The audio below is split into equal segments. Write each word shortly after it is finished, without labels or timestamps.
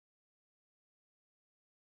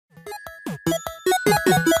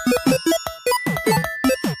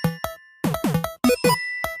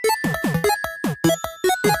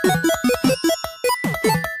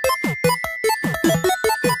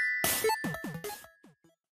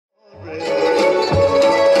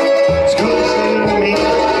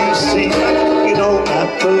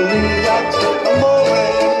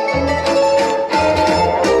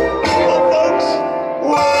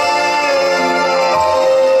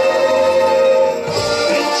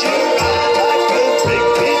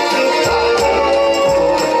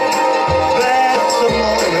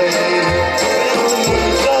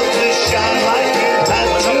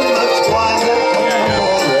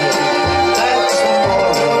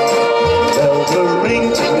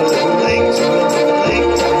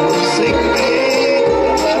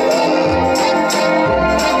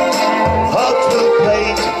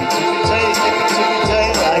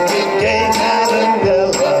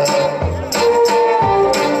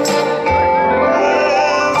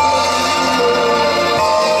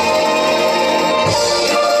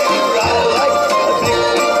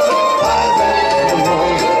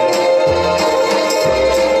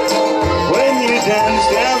dance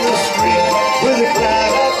down the street with a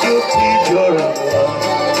cloud at your feet, you're in love.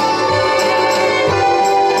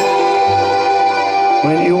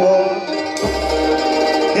 When you walk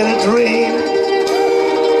in a dream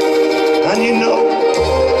and you know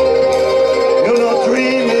you're not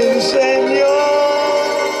dreaming, senor.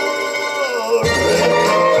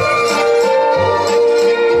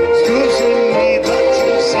 Excusing me, but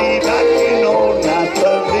you see back in old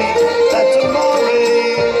Napoli. That's amore,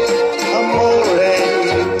 amore,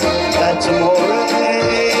 that's amore.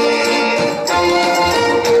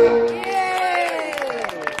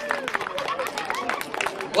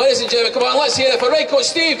 Ladies and gentlemen, come on, let's hear it for Redcoat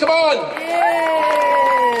Steve, come on!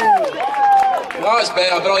 That's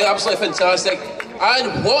better, brilliant, absolutely fantastic.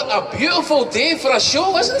 And what a beautiful day for a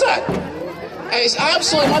show, isn't it? It's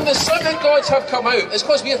absolutely when the sun and gods have come out. It's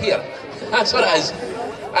because we're here. That's what it is.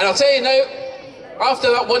 And I'll tell you now, after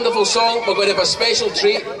that wonderful song, we're going to have a special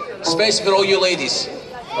treat, especially for all you ladies.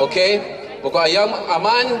 Okay? We've got a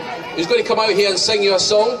man who's going to come out here and sing you a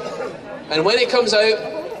song. And when he comes out,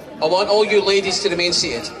 I want all you ladies to remain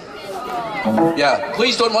seated. Yeah,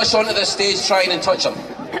 please don't rush onto this stage trying and touch him.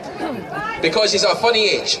 Because he's at a funny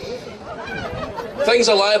age. Things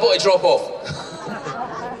are liable to drop off.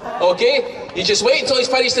 Okay? You just wait until he's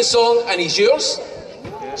finished the song and he's yours.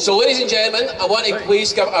 So ladies and gentlemen, I want to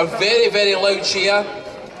please give a very, very loud cheer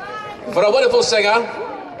for a wonderful singer.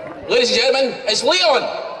 Ladies and gentlemen, it's Leon.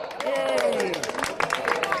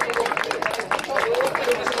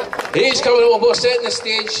 He's coming over, we're setting the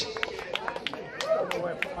stage.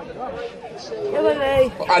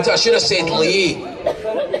 I should have said Lee.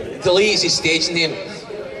 The Lee is his stage name.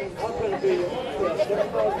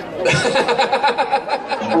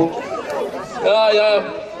 Yeah.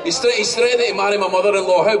 He's threatening to marry my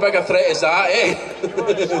mother-in-law. How big a threat is that, eh?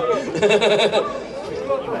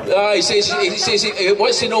 He says he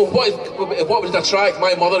wants to know what would attract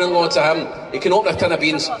my mother-in-law to him. He can open a tin of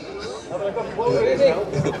beans.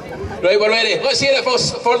 Right, we're ready. Let's hear it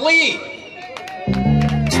for Lee.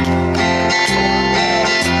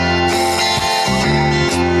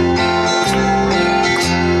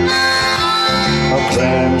 A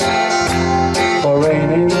friend for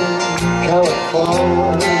rainy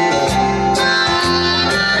California.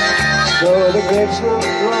 So the grapes will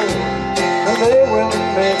grow and they will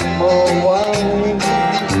make more wine.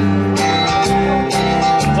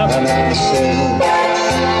 And I'm sitting back.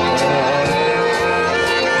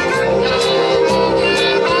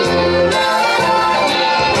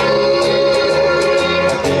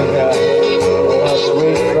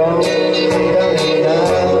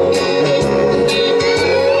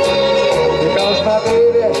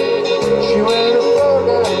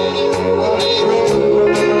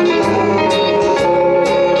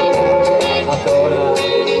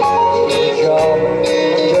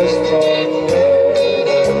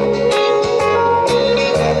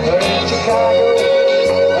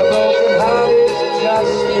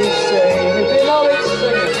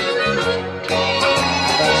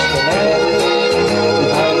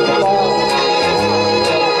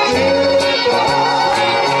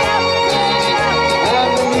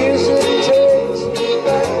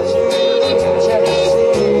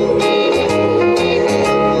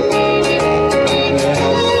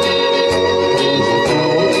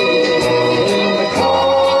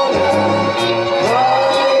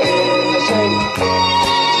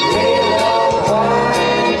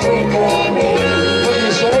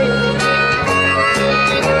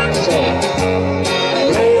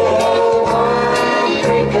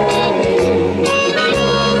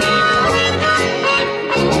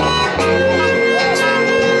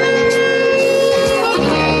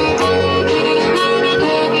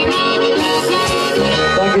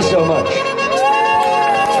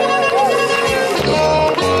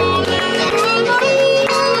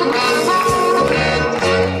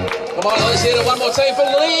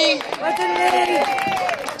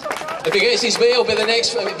 If he gets his way, he'll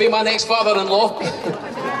be my next father-in-law.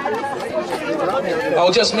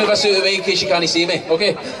 I'll just move us out of the way in case you can't see me,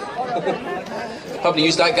 okay? Haven't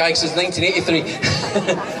used that gag since 1983.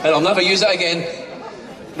 And I'll never use it again.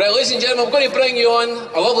 Right, ladies and gentlemen, I'm going to bring you on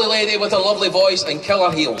a lovely lady with a lovely voice and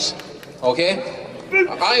killer heels, okay?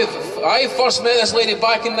 I first met this lady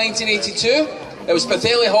back in 1982. It was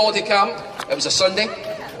Pathelli Holiday Camp. It was a Sunday.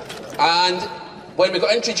 And when we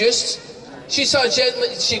got introduced, she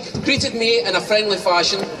greeted me in a friendly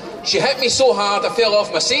fashion. She hit me so hard I fell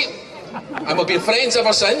off my seat. And we've been friends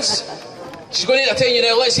ever since. She's going to entertain you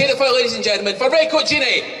now. Let's hear it for you, ladies and gentlemen, for Redcoat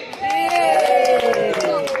Jeannie.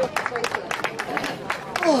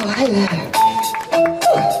 Oh, hello.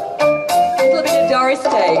 A little bit of Doris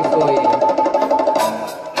Day for you.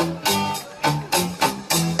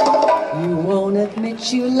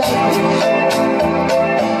 you love me?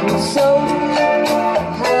 So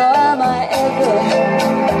how am I ever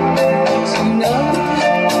to know?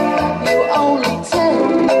 You only tell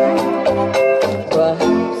me.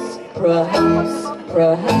 Perhaps,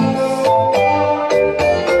 perhaps.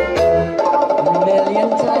 A million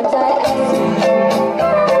times I ask you,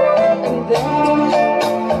 and then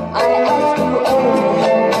I ask you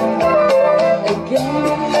over again.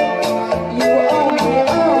 You only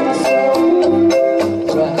answer.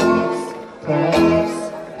 Perhaps,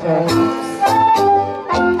 perhaps.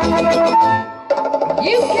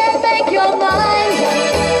 You can make your mind up.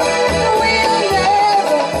 We'll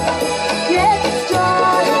never get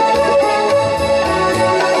started.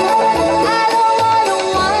 I don't wanna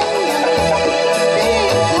wonder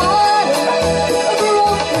being part of a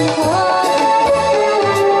broken heart.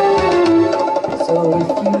 So if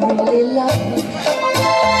you really love me,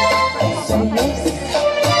 say yes.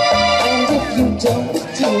 And if you don't,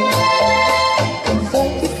 dear,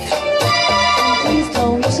 confess. And please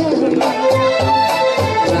don't tell me.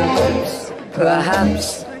 Perhaps,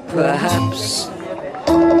 perhaps.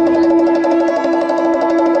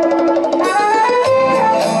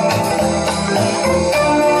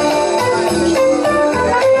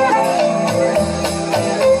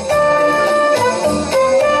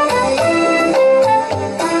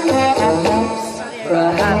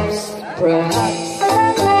 Perhaps, perhaps.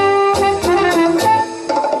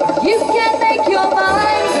 You can make your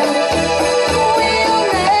mind up. We'll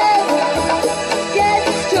never get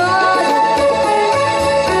started.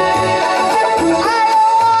 I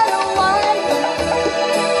don't wanna wonder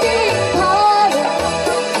being part of a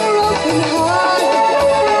broken heart.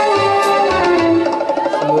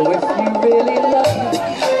 So if you really love me,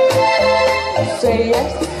 say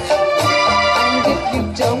yes. And if you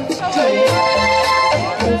don't, dear,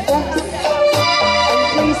 confess. And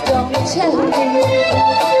please don't tell me.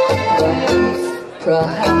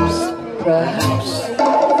 Perhaps, perhaps,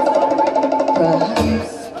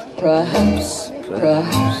 perhaps, perhaps, perhaps,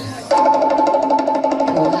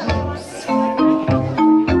 perhaps,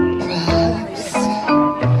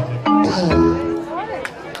 perhaps.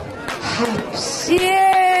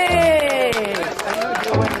 Yay!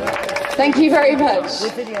 Thank you very much.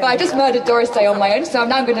 But I just murdered Doris Day on my own, so I'm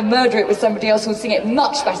now going to murder it with somebody else who'll sing it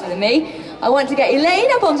much better than me. I want to get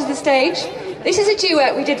Elaine up onto the stage. This is a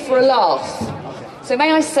duet we did for a laugh. So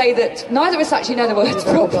may I say that neither of us actually know the words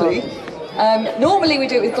properly. Normally we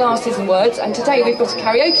do it with glasses and words, and today we've got a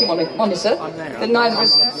karaoke monitor that neither of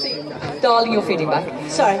us can see. Darling, you're feeding back.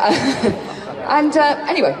 Sorry. And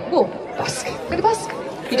anyway, we'll busk. Going to busk?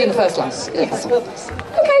 You're doing the first line. Yes, we'll busk.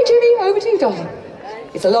 Okay, Julie, over to you, darling.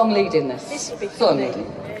 It's a long lead in this. This will be long lead.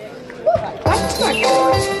 Back to back.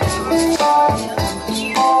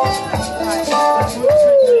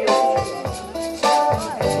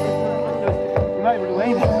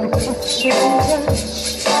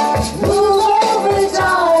 Move over,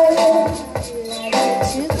 darling.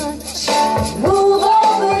 Too much. Move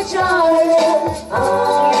over, darling.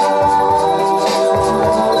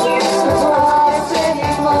 Surprised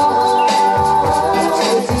anymore. As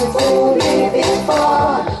you fooled me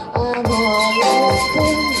before. I'm all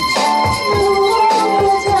open. Move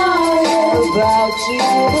over, darling. About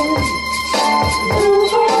you.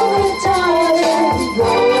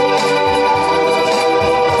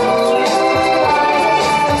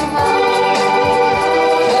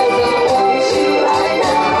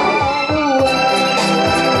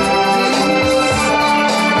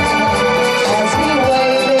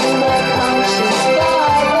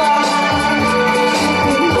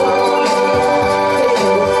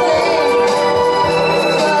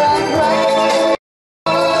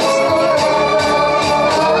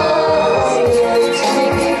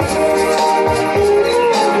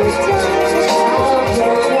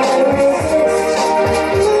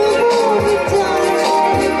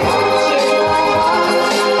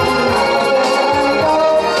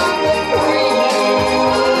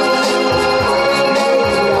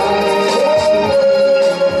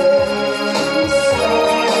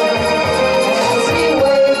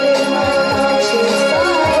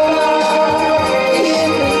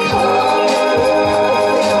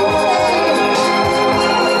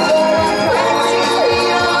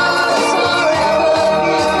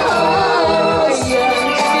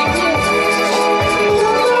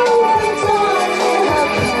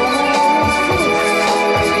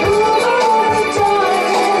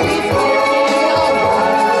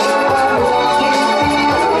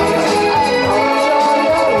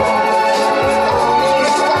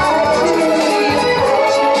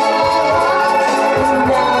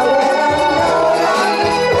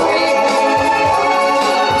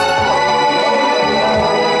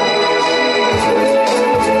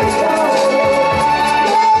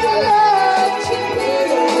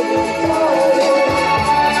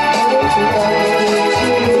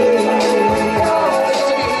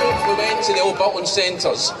 Butlins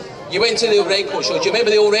centres, you went to the old Redcoat show. Do you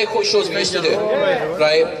remember the old Redcoat shows we used to do?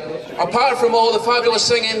 Right? Apart from all the fabulous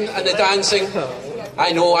singing and the dancing,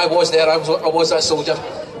 I know, I was there, I was that soldier.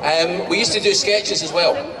 We used to do sketches as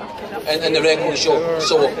well in the Redcoat show.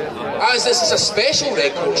 So, as this is a special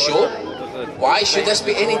Redcoat show, why should this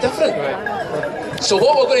be any different? So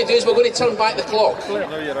what we're going to do is we're going to turn back the clock.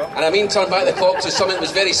 And I mean turn back the clock to something that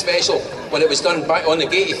was very special when it was done back on the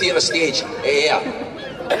Gaiety Theatre stage at Ayr.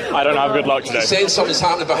 I don't have good luck today. You sense something's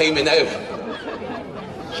happening behind me now.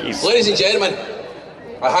 Jeez. Ladies and gentlemen,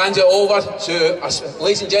 I hand it over to,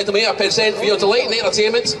 ladies and gentlemen, I present for your delight and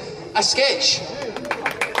entertainment, a sketch.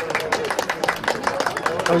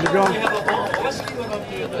 How's it going?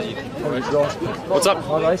 What's up?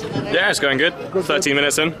 All right. Yeah, it's going good. 13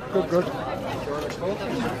 minutes in. Good.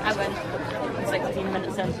 I went 16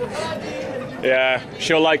 minutes in. Yeah,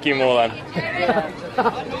 she'll like you more then.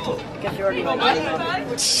 Guess you already like me.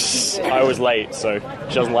 I was late, so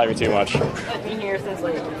she doesn't like me too much. I've been here since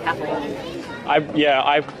like half 11.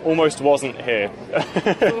 I almost wasn't here.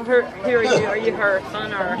 So who are you? Are you her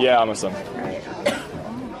son or? Yeah, I'm a son. Right.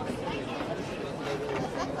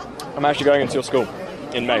 I'm actually going into your school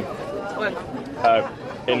in May. When?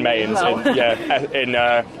 In May, in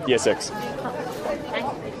year 6.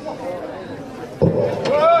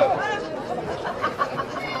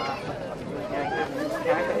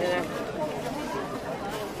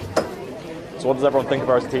 So what does everyone think of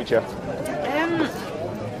her as a teacher?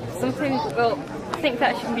 Something. Well, I think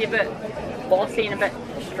that she can be a bit bossy and a bit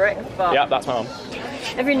strict, but Yeah, that's my mum.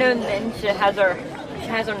 every now and then she has her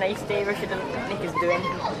nice day where she doesn't think it's doing.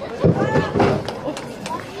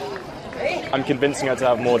 I'm convincing her to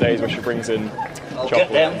have more days where she brings in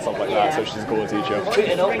chocolate and stuff like that, so she's a cooler teacher.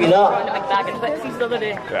 Bring a big bag of Twixes the other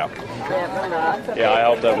day. Yeah. Yeah, remember that? Yeah, I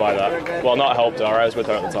helped her buy that. Well, not helped her, I was with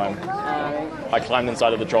her at the time. I climbed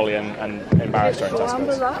inside of the trolley and embarrassed her in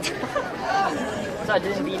Tesco's. So I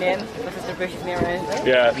didn't be in. My sister pushes me around.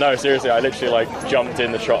 Yeah, no, seriously, I literally like jumped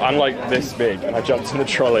in the trolley. I'm like this big, and I jumped in the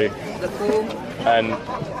trolley. And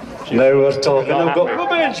Now we're talking. I've got happy. my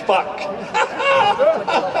bench back.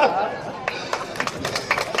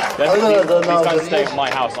 These guys stay at my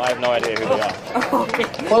house, I have no idea who they are.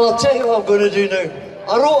 Well, I'll tell you what I'm going to do now.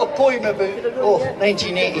 I wrote a poem about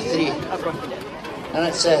 1983, and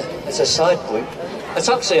it's a sad poem. It's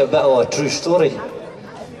actually a bit of a true story.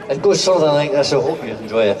 It goes something like this. I hope you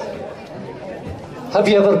enjoy it. Have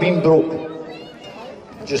you ever been broke?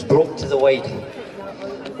 Just broke to the wide,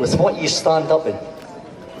 with what you stand up in,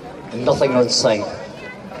 and nothing on sight.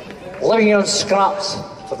 Living on scraps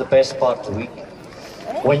for the best part of the week,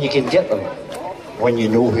 when you can get them, when you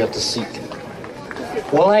know where to seek.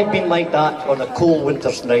 Well, I've been like that on a cold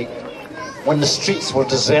winter's night, when the streets were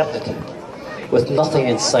deserted, with nothing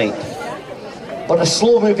in sight. But a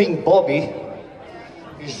slow-moving bobby,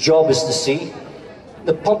 whose job is to see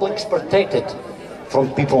the public's protected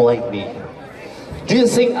from people like me. Do you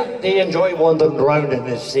think they enjoy wandering around in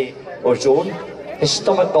his zone, his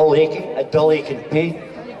stomach all aching, a dull aching pain?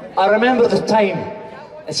 I remember the time,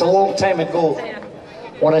 it's a long time ago,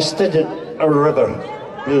 when I stood in a river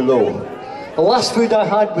below. The last food I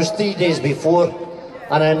had was 3 days before,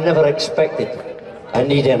 and I never expected I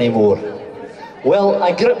need any more. Well,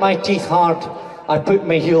 I grit my teeth hard, I put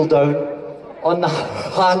my heel down. On the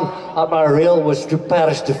hand at my rail was too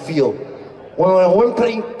Paris to feel. When a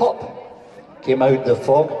whimpering pup came out the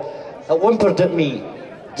fog, it whimpered at me,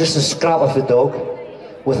 just a scrap of a dog,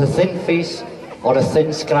 with a thin face on a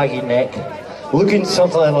thin scraggy neck, looking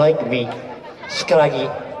something like me, scraggy,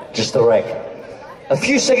 just a wreck. A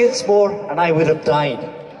few seconds more and I would have died,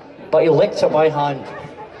 but he licked at my hand.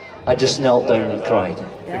 I just knelt down and cried.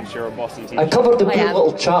 You're a Boston teacher. I covered the poor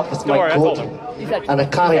little chap with my coat, and I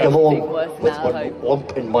carried him home with one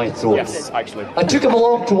lump in my throat. Yes, actually. I took him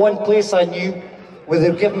along to one place I knew, where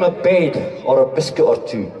they'd give him a bed or a biscuit or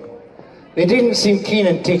two. They didn't seem keen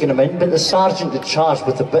in taking him in, but the sergeant in charge,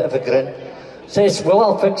 with a bit of a grin, says, "Well,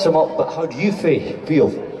 I'll fix him up, but how do you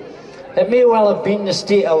feel?" It may well have been the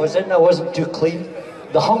state I was in. I wasn't too clean.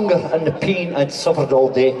 The hunger and the pain I'd suffered all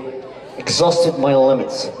day exhausted my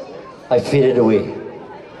limits. I faded away.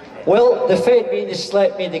 Well, they fed me, they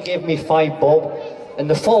slept me, they gave me 5 bob, and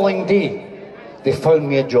the following day, they found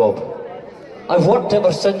me a job. I've worked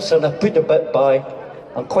ever since and I put a bit by.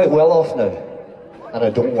 I'm quite well off now, and I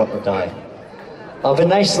don't want to die. I've a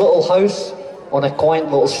nice little house on a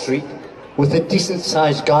quiet little street with a decent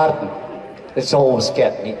sized garden that's always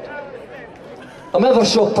kept neat. I'm ever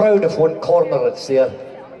so proud of one corner that's there.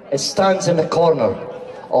 It stands in a corner,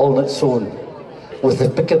 all on its own, with the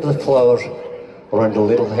pick of the flowers around a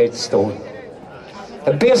little headstone.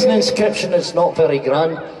 It bears an inscription that's not very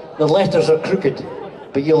grand, The letters are crooked,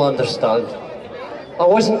 but you'll understand. I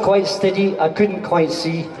wasn't quite steady, I couldn't quite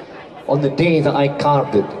see on the day that I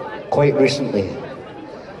carved it, quite recently.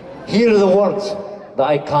 Here are the words that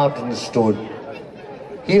I carved in stone.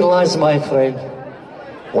 Here lies my friend,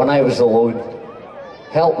 when I was alone,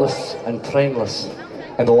 helpless and friendless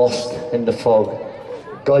and lost in the fog.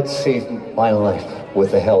 God saved my life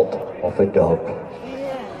with the help of a dog.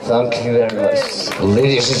 Thank you very much.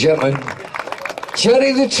 Ladies and gentlemen,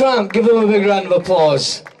 Jerry the Tramp, give him a big round of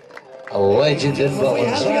applause. A legend in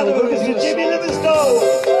Butlins.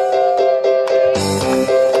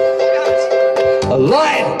 A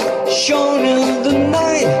light shone in the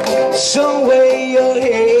night, somewhere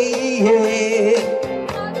ahead.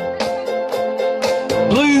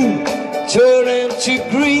 Blue turned into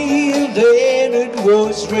green, then it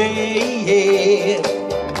was red.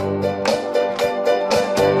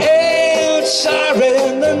 And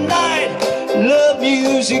siren the night, love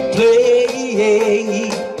music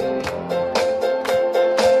played.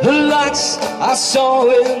 The lights I saw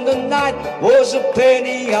in the night was a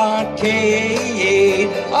penny arcade.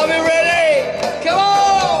 Are we ready? Come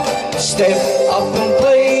on! Step up and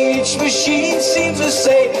play, each machine seems to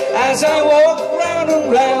say, as I walk round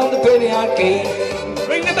and round the penny arcade.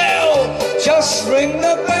 Ring the bell, just ring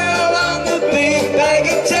the bell on the big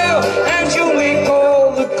bagatelle, and you'll make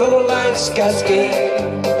all the colour lights cascade.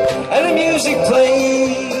 And the music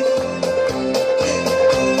played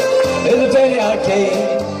in the penny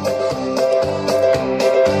arcade.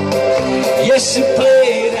 Yes, it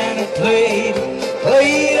played and it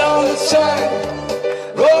played all the time.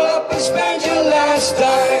 Roll up and spend your last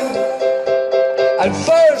dime. At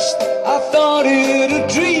first I thought it a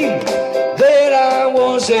dream that I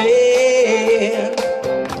was in.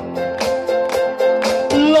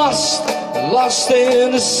 Lost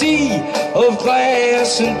in a sea of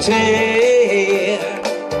glass and tin.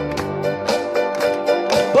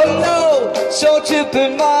 But no, so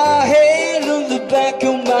tipping my head on the back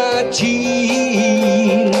of my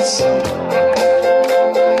jeans,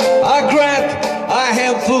 I grabbed a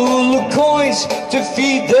handful of coins to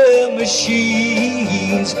feed the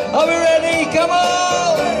machines. Are we ready? Come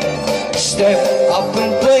on! Step up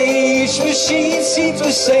and play, each machine seems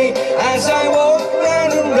to say, as I walk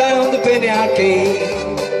round and round the penny arcade.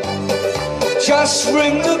 Just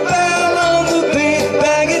ring the bell on the big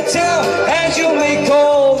bagatelle, and you'll make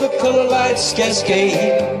all the colour lights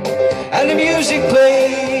cascade. And the music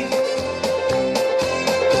played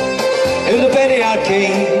in the penny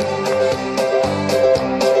arcade.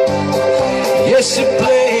 Yes, it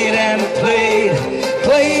played and it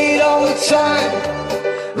played all the time.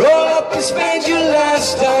 Roll up and spend your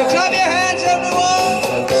last dime. Clap your hands, everyone!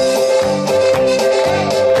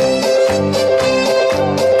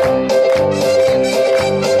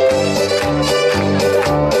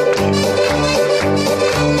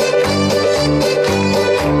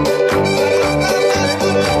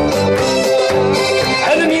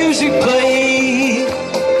 And the music played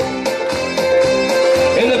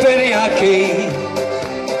in the penny arcade.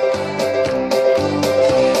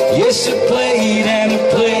 Yes, it played and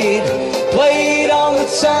it played all the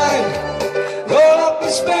time. Roll up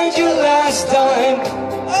and spend your last dime.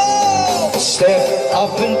 Oh! Step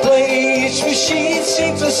up and play, each machine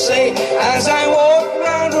seems to say, as I walk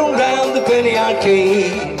round and round the penny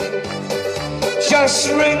arcade. Just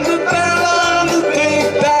ring the bell on the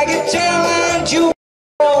big bagatelle, and you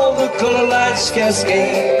all the colour lights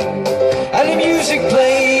cascade. And the music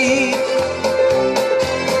played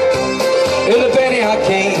in the penny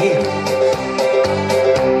arcade.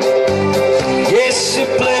 Yes, it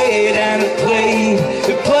played and it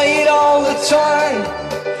played all the time.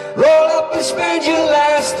 Roll up and spend your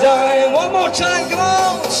last dime. One more time, come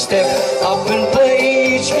on! Step up and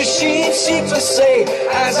play, each machine seems to say,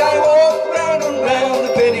 as I walk round and round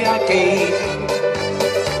the penny arcade.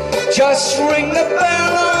 Just ring the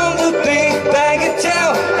bell on the big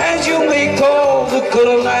bagatelle, and you'll make all the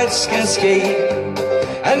colour lights cascade.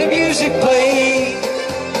 And the music played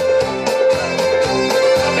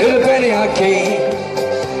in the penny arcade.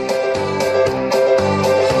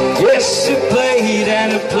 Yes, it played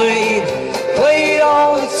and it played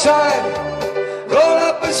all the time. Roll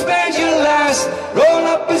up and spend your last, roll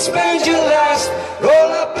up and spend your last,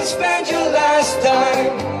 roll up and spend your last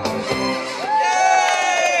time.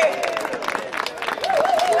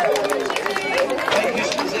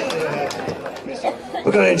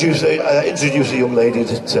 We're going to introduce a young lady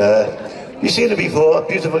that you've seen her before, a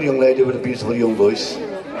beautiful young lady with a beautiful young voice.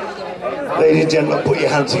 Ladies and gentlemen, put your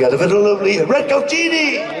hands together for the lovely Redcoat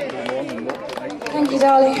Jeannie! Thank you,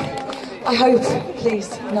 darling. I hope,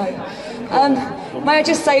 please, no. May I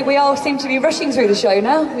just say we all seem to be rushing through the show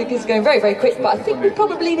now. It's going very, very quick, but I think we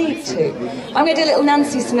probably need to. I'm going to do a little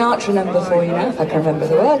Nancy Sinatra number for you now, if I can remember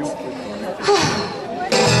the words. Oh,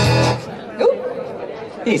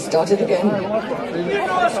 he started again. You're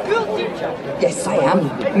not a school teacher. Yes, I am,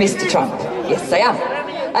 Mr. Trump. Yes, I am.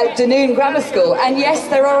 At Dunoon Grammar School. And yes,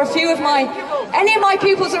 there are a few of my... Any of my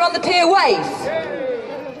pupils are on the Pier wave?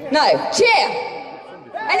 No. Cheer!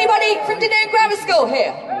 Anybody from Dunoon Grammar School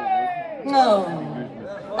here? No.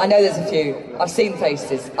 I know there's a few. I've seen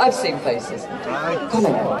faces. I've seen faces. Come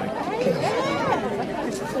on. Kick off.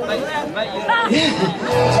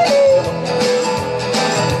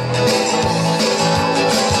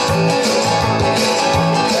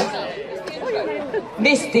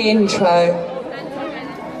 Missed the intro.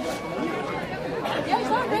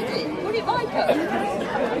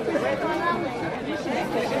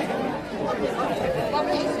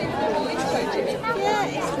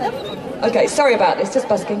 Okay, sorry about this, just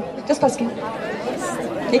busking, just busking.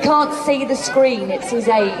 He can't see the screen, it's his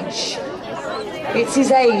age. It's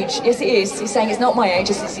his age, yes it is. He's saying it's not my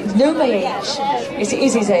age, it's no my age. Yes, it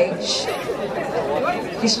is his age.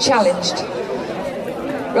 He's challenged.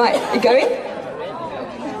 Right, you going?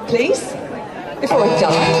 Please? Before I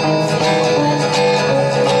die.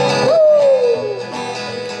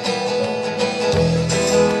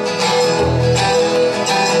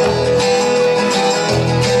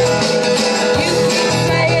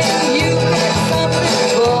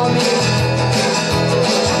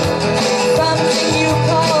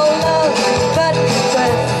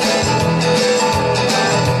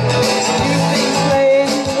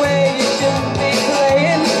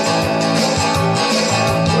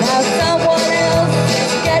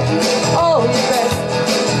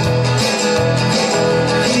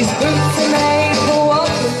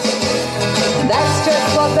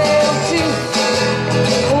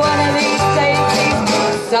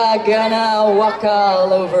 I'm gonna walk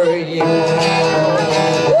all over you. Woo!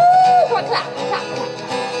 Clap, clap, clap.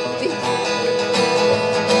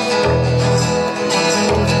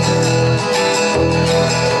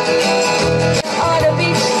 Ought to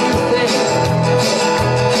be stupid.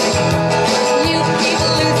 You keep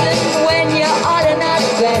losing when you ought to not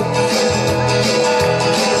bet.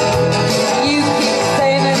 You keep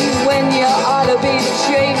saving when you ought to be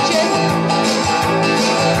changing.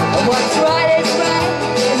 And what's right is right.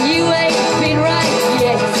 You ain't been right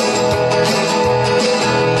yet.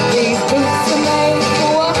 These boots are made for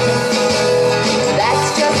walking. That's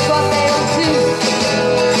just what they'll do.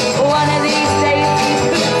 One of these days these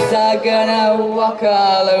boots are gonna walk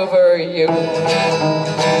all over you. Woo!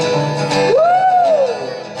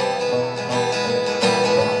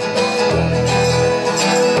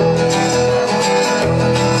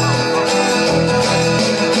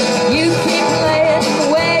 You keep playing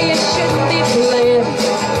where you shouldn't be playing.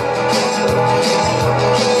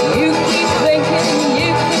 You keep thinking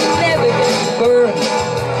you can never get burned.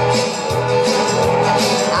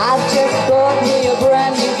 I've just bought me a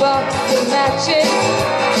brand new box of matches.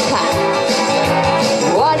 Ha.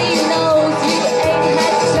 What he knows you ain't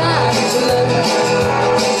had time to learn.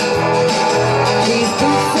 These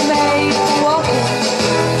boots are made for walking.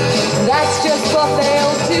 That's just what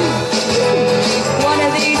they'll do. One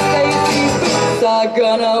of these days these boots are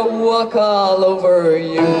gonna walk all over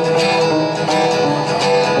you.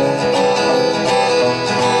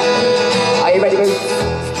 Are you ready, boots?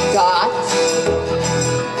 Start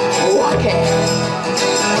walking.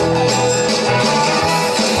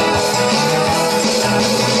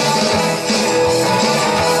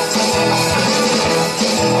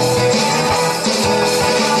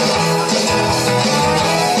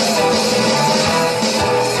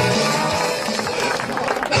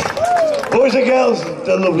 Boys and girls,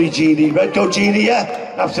 the lovely Jeannie. Redcoat Jeannie,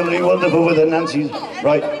 yeah? Absolutely wonderful with the Nancy's.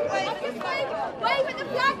 Right.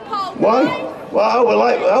 Why? Wow, well,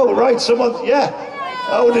 oh, right, someone, yeah.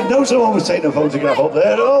 Oh, I didn't know someone was taking a photograph up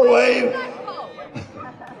there. Oh, wave.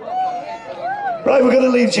 Right, we're going to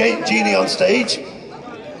leave Jeannie on stage.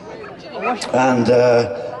 And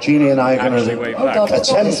Jeannie and I are going to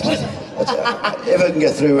attempt, if I can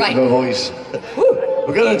get through it with my voice.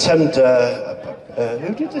 We're going to attempt,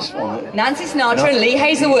 who did this one? Nancy Sinatra and Lee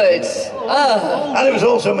Hazelwood. And it was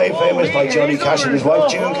also made famous by Johnny Cash and his wife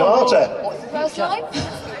June Carter. What's the first time?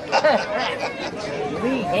 Okay.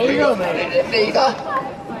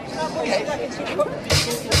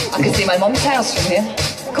 I can see my mum's house from here.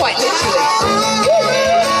 Quite literally.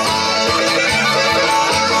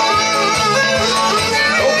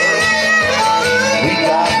 We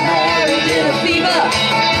got married in a fever,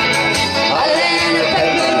 a land of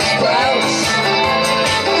peppered sprouts.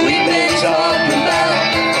 We've been talking about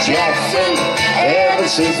Jackson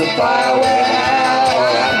is the fire went out.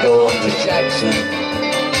 I'm going to Jackson.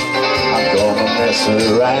 I'm gonna mess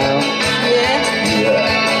around. Yeah,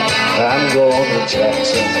 I'm going to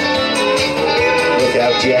Jackson. Look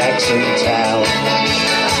out, Jackson Town.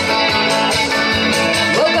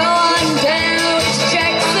 We'll go on down to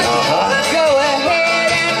Jackson. Go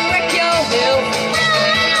ahead and wreck your hill.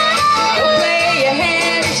 Go play your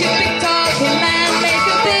hand, you big talking man. Make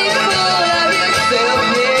a big fool of yourself.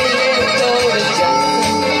 Yeah, go to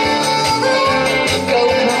Jackson. Go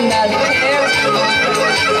come out of here.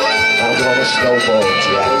 I'm gonna snowball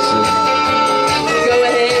Jackson. Go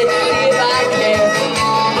ahead, see if I care.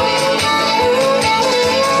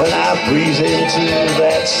 When I breeze into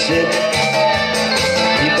that city,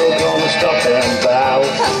 people gonna stop and bow.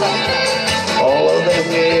 All of them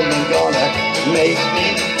women gonna make me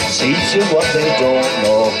teach them what they don't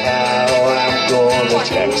know how. I'm going to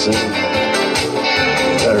Jackson.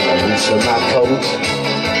 Better loosen my coat,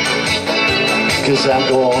 'cause I'm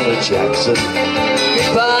going to Jackson.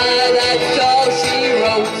 Goodbye, that's all she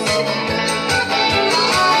wrote.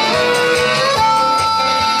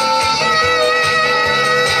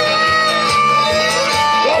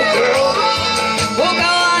 Go, girl. We'll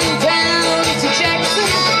go on down to Jackson.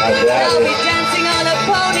 I'll be dancing on a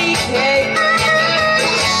pony cake.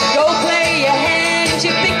 Go play your hand,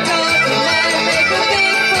 you big talking man. Make a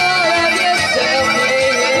big fool of yourself.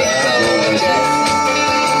 Yeah, go to Jackson.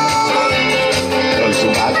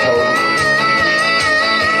 Loosen my coat.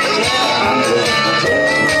 I'm going to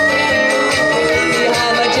Jackson.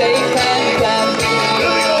 Behind my J-Pan plan.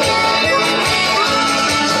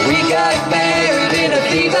 We got married in a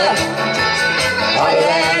fever.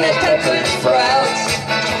 Atlanta pepper sprouts.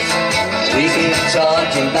 We've been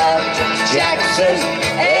talking about Jackson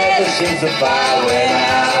ever since the fire went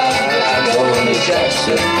out. I'm going to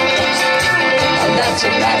Jackson, And that's a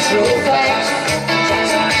natural fact.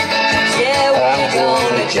 Yeah, I'm we're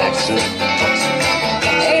going to Jackson,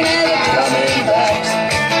 ain't never coming back.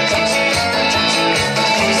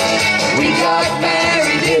 We got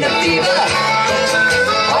married in a fever.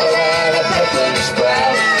 Atlanta pepper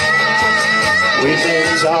sprouts. We've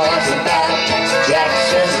been talking about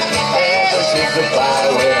Jackson ever since the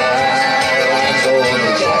fire went out. I'm going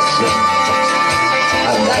to Jackson,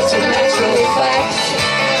 And that's a natural fact.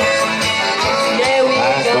 Yeah, I'm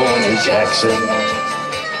we're going to Jackson.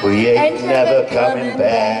 We ain't never coming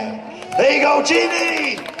back. There you go,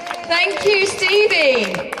 Jeannie! Thank you,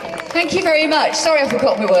 Stevie. Thank you very much. Sorry I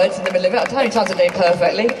forgot my words in the middle of it. How many times I do it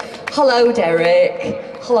perfectly? Hello, Derek.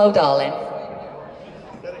 Hello, darling.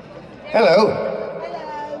 Hello.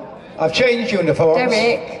 I've changed uniforms.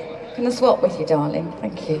 Derek, can I swap with you, darling?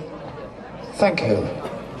 Thank you. Thank you.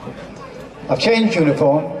 I've changed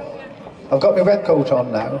uniform. I've got my red coat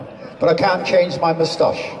on now, but I can't change my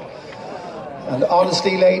moustache. And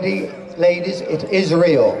honestly, ladies, it is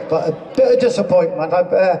real, but a bit of disappointment,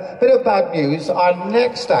 a bit of bad news. Our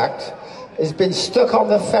next act has been stuck on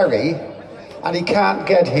the ferry and he can't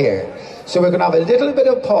get here. So we're going to have a little bit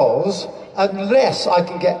of pause unless I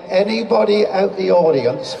can get anybody out the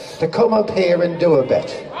audience to come up here and do a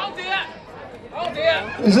bit. Oh dear! Oh dear!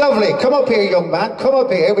 It's lovely. Come up here, young man. Come up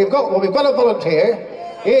here. We've got a volunteer.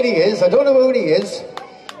 Here he is. I don't know who he is.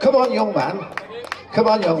 Come on, young man. Come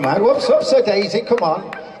on, young man. Whoops, whoops, a daisy. Come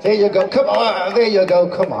on. There you go. Come on. There you go.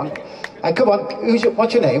 Come on. And come on.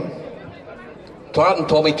 What's your name? Tartan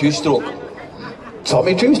Tommy Two-Stroke.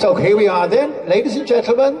 Tommy Two-Stroke. Here we are then. Ladies and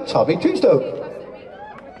gentlemen, Tommy Two-Stroke.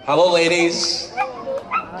 Hello, ladies.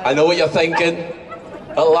 I know what you're thinking.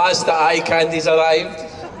 At last the eye candy's arrived.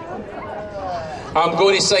 I'm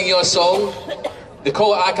going to sing you a song. They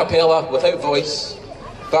call it a cappella, without voice.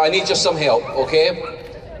 But I need just some help, okay?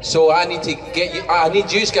 So I need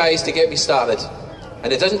you guys to get me started.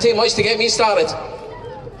 And it doesn't take much to get me started.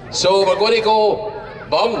 So we're going to go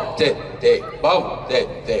bum de de bum de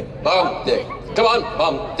de bum de. Come on,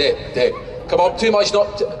 bum de de. Come on, too much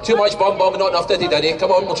bum bum, not enough diddy diddy.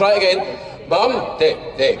 Come on, we'll try it again. Bum de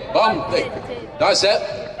de bum de. That's it.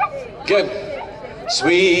 Good.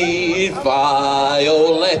 Sweet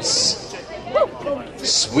violets,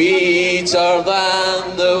 sweeter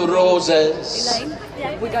than the roses,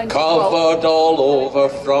 covered all over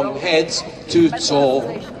from head to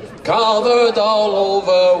toe, covered all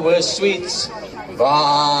over with sweet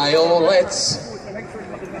violets.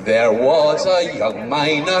 There was a young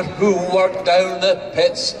miner who worked down the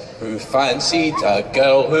pits, who fancied a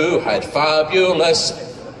girl who had fabulous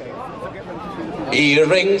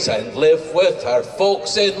earrings and lived with her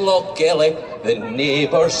folks in Lochgilly. The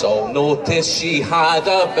neighbours all noticed she had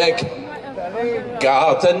a big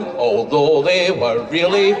garden, although they were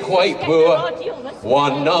really quite poor.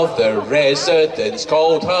 One of the residents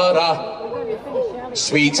called her a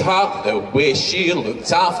sweetheart, the way she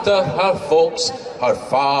looked after her folks. Her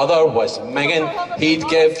father was minging, he'd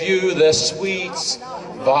give you the sweets.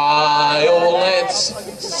 Violets,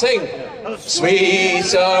 sing.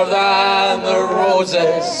 Sweeter than the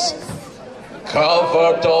roses,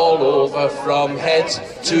 covered all over from head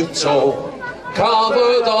to toe,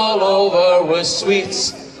 covered all over with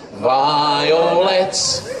sweets.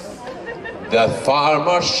 Violets. The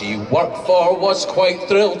farmer she worked for was quite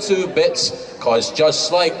thrilled to bits, 'cause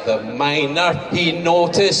just like the miner, he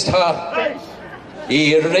noticed her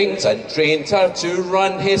earrings and trained her to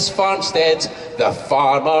run his farmstead. The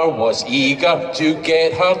farmer was eager to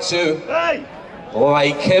get her to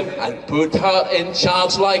like him and put her in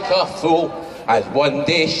charge like a fool. And one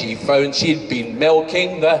day she found she'd been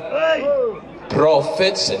milking the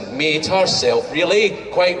profits and made herself really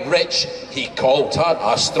quite rich. He called her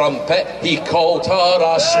a strumpet, he called her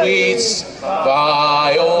a sweets.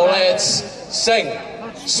 Violets, sing.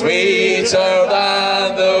 Sweeter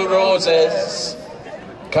than the roses,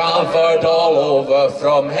 covered all over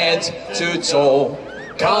from head to toe,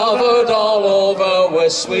 covered all over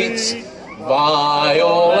with sweets.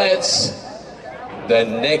 Violets. The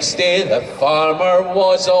next day the farmer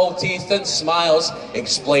was all teeth and smiles,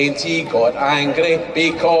 explained he got angry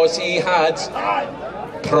because he had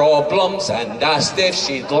problems and asked if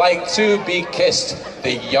she'd like to be kissed.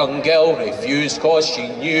 The young girl refused 'cause she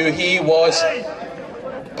knew he was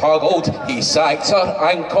puggled. He sacked her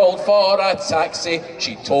and called for a taxi.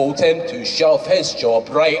 She told him to shove his job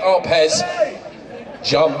right up his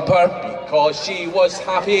jumper because she was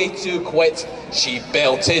happy to quit. She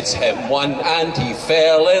belted him one and he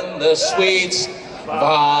fell in the sweets.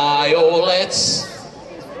 Violets,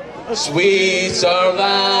 sweeter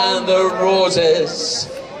than the roses,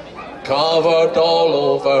 covered all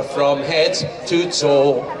over from head to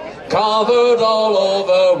toe, covered all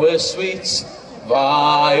over with sweets.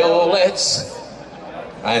 Violets.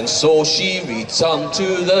 And so she returned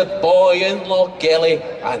to the boy in Lochgelly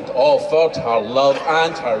and offered her love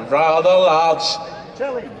and her rather large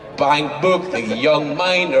bank book. The young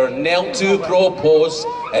miner knelt to propose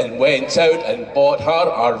and went out and bought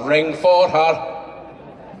her a ring for her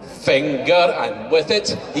finger, and with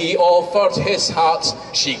it he offered his heart.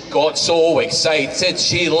 She got so excited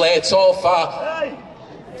she let off a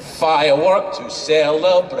firework to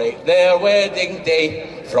celebrate their wedding day.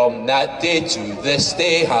 From that day to this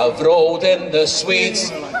day have rolled in the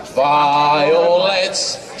sweets.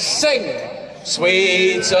 Violets, sing.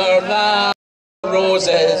 Sweeter than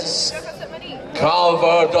roses,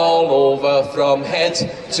 covered all over from head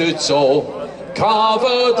to toe,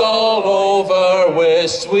 covered all over with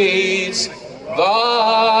sweets.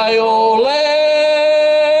 Violets.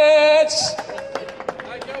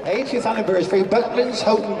 80th anniversary. Butlins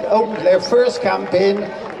opened their first campaign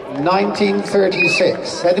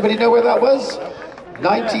 1936. Anybody know where that was?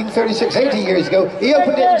 1936, 80 years ago. He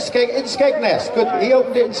opened it in Skegness. Good. He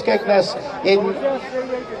opened it in Skegness in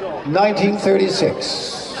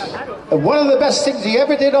 1936. And one of the best things he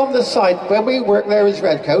ever did on the site when we worked there as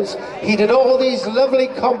Redcoats, he did all these lovely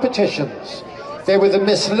competitions. There were the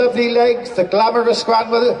Miss Lovely Legs, the Glamorous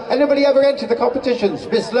Grandmother. Anybody ever entered the competitions?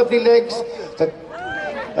 Miss Lovely Legs,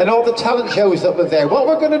 and all the talent shows that were there. What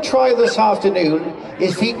we're going to try this afternoon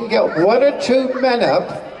is if we can get one or two men up.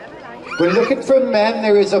 We're looking for men.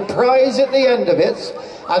 There is a prize at the end of it.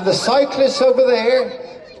 And the cyclists over there,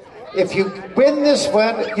 if you win this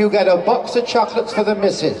one, you get a box of chocolates for the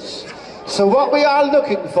missus. So what we are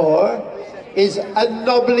looking for is a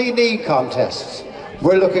knobbly knee contest.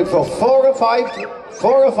 We're looking for four or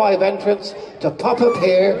five entrants to pop up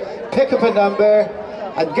here, pick up a number,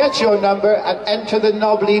 and get your number and enter the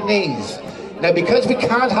knobbly knees. Now, because we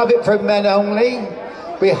can't have it for men only,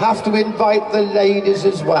 we have to invite the ladies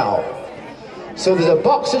as well. So there's a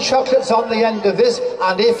box of chocolates on the end of this,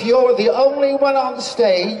 and if you're the only one on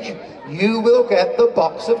stage, you will get the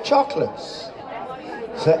box of chocolates.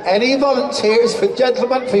 So any volunteers for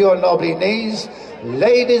gentlemen for your knobbly knees,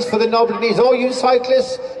 ladies for the knobbly knees, all you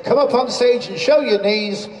cyclists, come up on stage and show your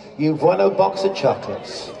knees. You've won a box of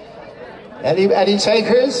chocolates. Any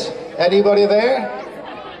takers? Anybody there?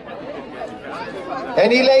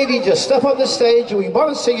 Any lady, just step on the stage. We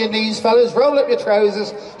want to see your knees, fellas. Roll up your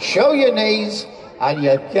trousers, show your knees, and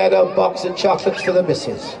you get a box of chocolates for the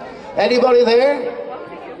missus. Anybody there?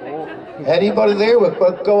 Anybody there? We'll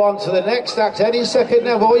go on to the next act any second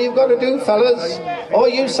now. All you've got to do, fellas, all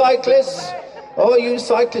you cyclists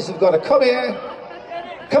have got to come here.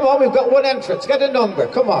 Come on, we've got one entrance. Get a number.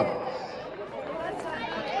 Come on.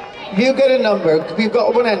 You get a number. We've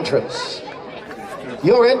got one entrance.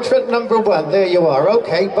 You're entrant number 1, there you are,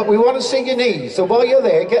 okay, but we want to see your knees, so while you're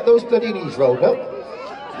there, get those bloody knees rolled up.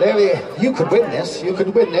 There you could win this, you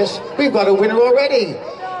could win this. We've got a winner already.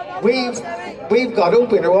 We've got a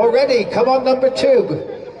winner already. Come on, number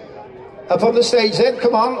 2. Up on the stage then,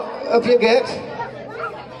 come on, up you get.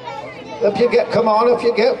 Up you get, come on, up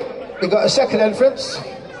you get. We've got a second entrance.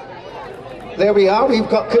 There we are, we've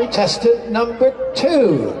got contestant number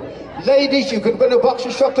 2. Ladies, you could win a box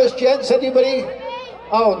of chocolates, gents, anybody?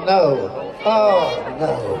 Oh no, oh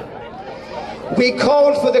no. We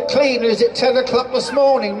called for the cleaners at 10 o'clock this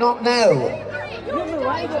morning, not now.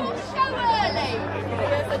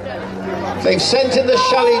 They've sent in the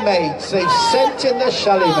chalet maids, they've sent in the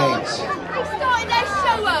chalet maids.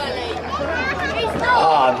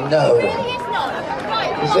 Ah no.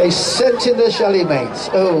 They sent in the chalet maids,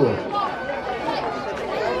 oh.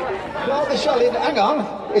 Well, the chalet, hang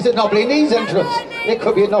on. It's a Knobbly Knees entrance. It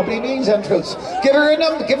could be a Knobbly Knees entrance. Give her a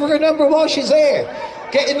number while she's there.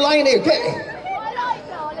 Get in line here.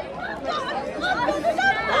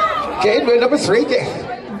 Get in with number 3.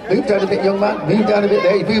 Move down a bit, young man. Move down a bit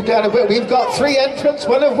there. Move down a bit. We've got 3 entrants,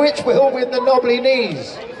 one of which will win the Knobbly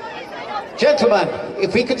Knees. Gentlemen,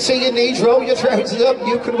 if we can see your knees, roll your trousers up,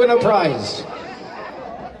 you can win a prize.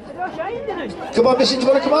 Come on, Mrs. Do you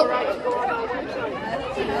want to come up?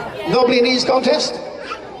 Knobbly Knees contest.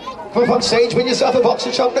 Come up on stage, win yourself a box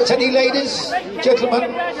of chocolates. Any ladies,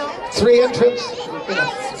 gentlemen? 3 entrants.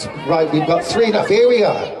 Right, we've got 3 enough. Here we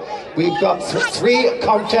are. We've got 3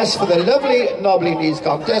 contests for the lovely Knobbly Knees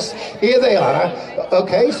contest. Here they are.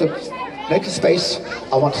 Okay, so make a space.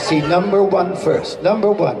 I want to see number 1 first. Number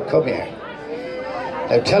 1, come here.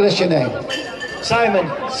 Now tell us your name. Simon.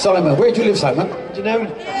 Simon, where do you live, Simon? Dunoon.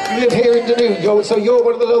 You live here in Dunoon, so you're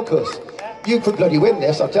one of the locals. You could bloody win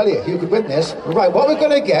this, I'll tell you. You could win this. Right, what we're going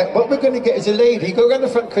to get is a lady. Go around the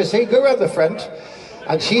front, Chrissy. Go around the front.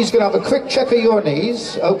 And she's going to have a quick check of your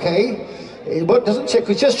knees, okay? What doesn't check?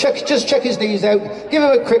 Just check his knees out. Give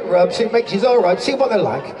him a quick rub. See, make he's all right. See what they're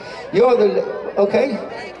like. You're okay.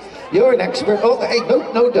 You're an expert. Oh, hey,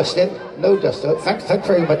 no dusting, no dust. Oh, thank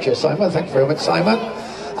very much, Simon. Thank you very much, Simon.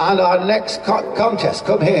 And our next contest.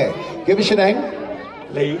 Come here. Give us your name.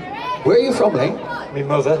 Lee. Where are you from, Lee? My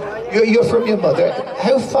mother. You're from your mother.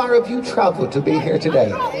 How far have you travelled to be here today?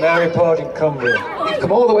 Maryport in Cumbria. You've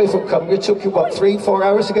come all the way from Cumbria. It took you, what, 3-4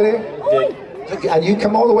 hours to get here? Yeah. And you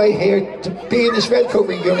come all the way here to be in this Redcoat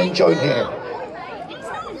ring you're enjoying here.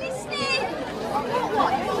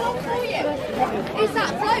 Is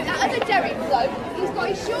that bloke, that other Derek bloke, he's got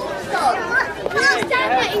his shorts on. Stand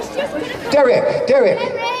there, he's just going to come. Derek.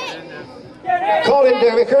 Call in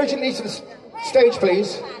Derek, urgently to the stage,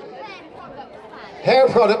 please. Hair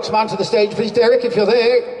products, man to the stage, please. Derek, if you're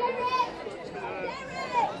there.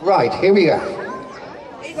 Right, here we are.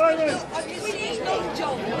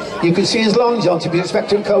 You can see his long johns if you're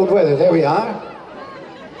expecting cold weather. There we are.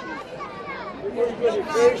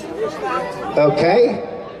 Okay.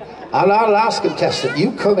 And our last contestant,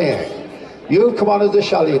 you come here. You come on as the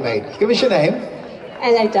chalet maid. Give us your name.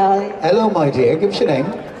 Hello, darling. Hello, my dear. Give us your name.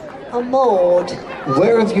 I'm Maud.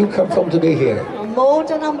 Where have you come from to be here? I'm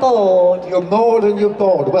Maud and I'm bored. You're Maud and you're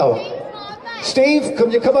bored. Well, Steve,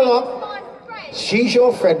 can you come along? She's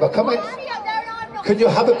your friend, but come in. Can you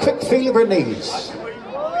have a quick feel of her knees?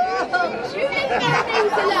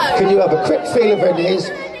 Can you have a quick feel of her knees?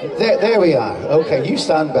 There we are. Okay, you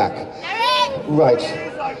stand back. Right.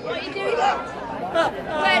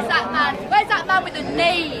 Where's that man with the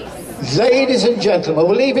knees? Ladies and gentlemen,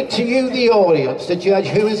 we'll leave it to you, the audience, to judge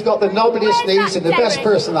who has got the nobblest knees and the best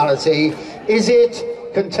personality. Is it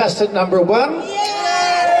contestant number 1?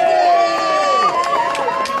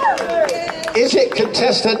 Is it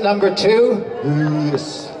contestant number 2?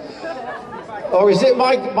 Yes. Or is it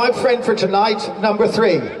my friend for tonight, number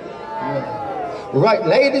 3? Right,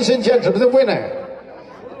 ladies and gentlemen, the winner.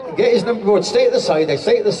 Get his number board, stay at the side, they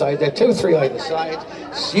stay at the side, they're 2, 3 either side.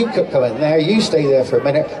 So you could come in there, you stay there for a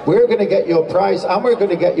minute. We're going to get your prize and we're going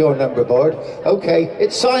to get your number board. Okay,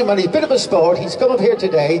 it's Simon, he's a bit of a sport, he's come up here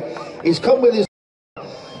today, he's come with his...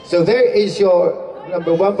 So there is your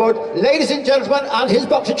number 1 board. Ladies and gentlemen, and his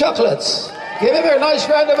box of chocolates. Give him a nice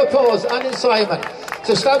round of applause, and it's Simon.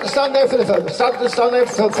 So stand there for the photo, stand there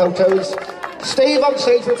for photos. Steve on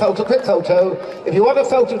stage for a photo, quick photo. If you want a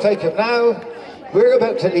photo, take it now. We're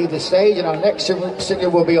about to leave the stage and our next singer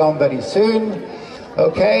will be on very soon.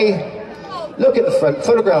 Okay, look at the front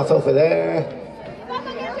photograph over there.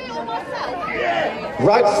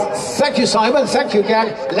 Right, thank you Simon, thank you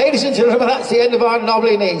gang. Ladies and gentlemen, that's the end of our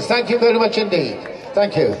Knobbly Knees. Thank you very much indeed.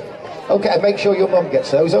 Thank you. Okay, make sure your mum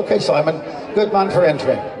gets those. Okay Simon, good man for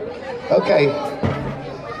entering. Okay.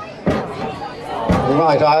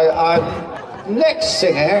 Right, our next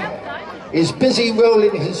singer is busy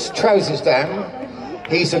rolling his trousers down.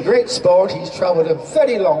 He's a great sport. He's travelled a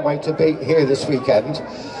very long way to be here this weekend.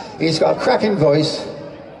 He's got a cracking voice.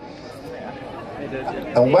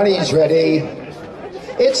 And when he's ready,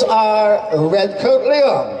 it's our Redcoat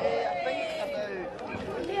Leon.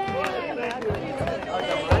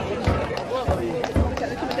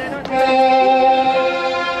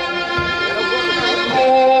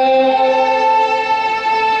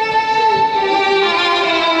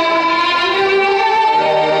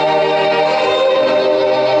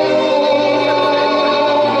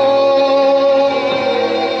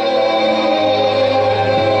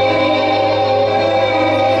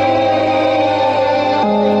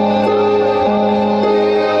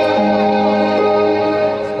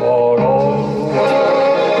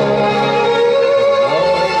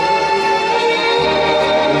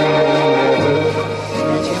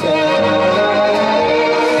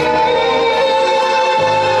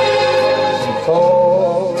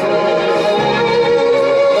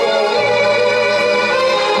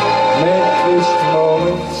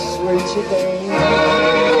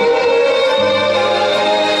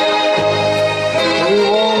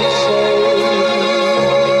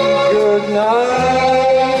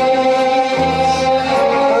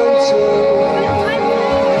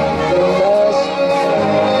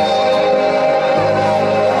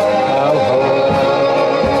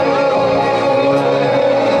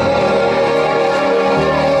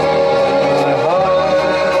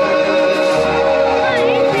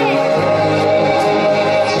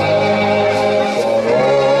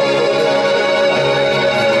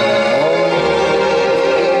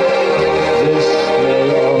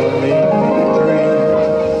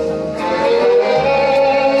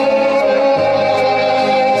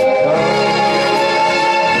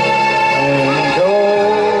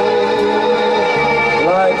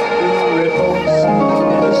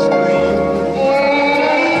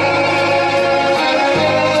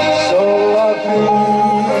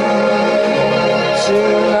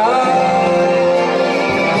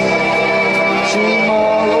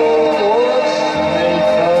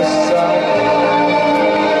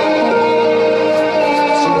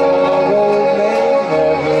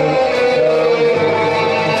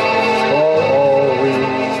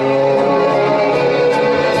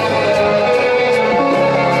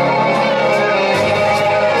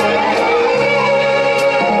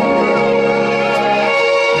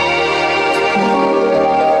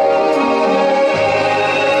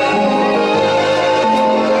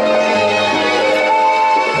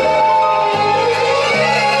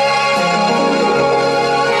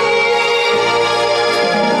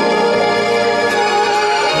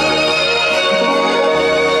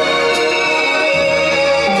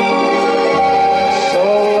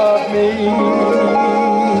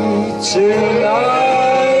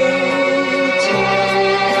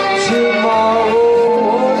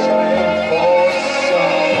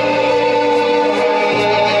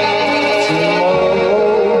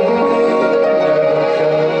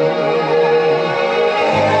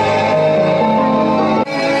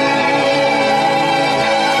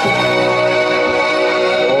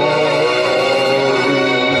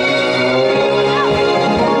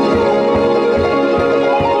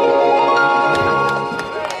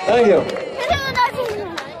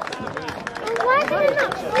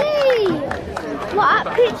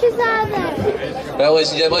 Well,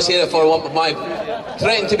 ladies and gentlemen, let's hear it for one of my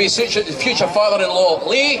threatened to be future father-in-law,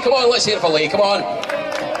 Lee. Come on, let's hear it for Lee. Come on.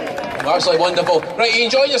 Absolutely wonderful. Right, you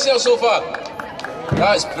enjoying yourself so far?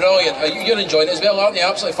 That's brilliant. You're enjoying it as well, aren't you?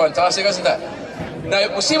 Absolutely fantastic, isn't it? Now,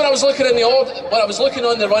 we'll see when I was looking in the order, when I was looking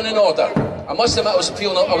on the running order, I must admit I was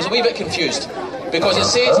a wee bit confused because it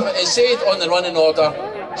said on the running order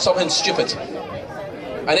something stupid,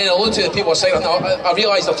 and then I looked at the people saying, I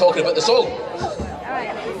realised they're talking about the song.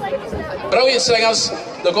 Brilliant singers,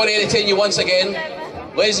 they're going to entertain you once again.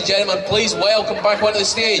 Ladies and gentlemen, please welcome back onto the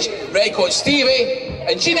stage Redcoats Stevie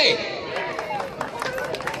and Jeannie.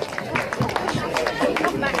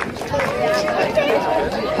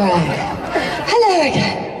 Hello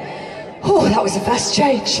again. Oh, that was a fast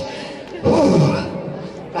change. Ooh.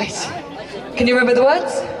 Right. Can you remember the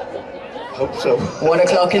words? Hope so. 1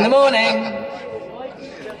 o'clock in the morning.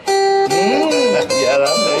 Yeah,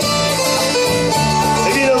 that makes.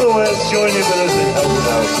 If you know the words, join in with us and help us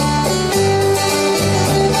out.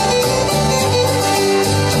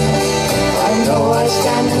 I know I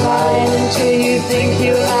stand in line until you think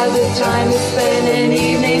you'll have the time to spend an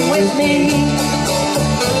evening with me.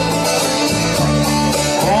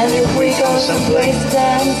 And if we go someplace to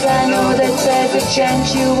dance, I know that there's a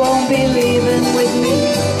chance you won't be leaving with me.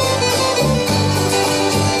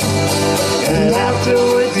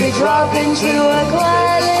 afterwards we drop into a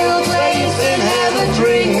quiet little place and have a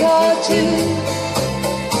drink or two.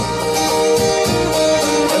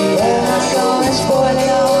 And then I go and spoil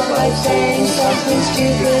it all by saying something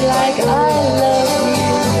stupid like I love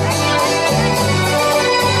you.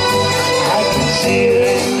 I can see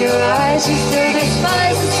it in your eyes, you still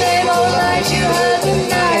despise the same old lies you heard the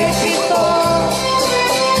night before.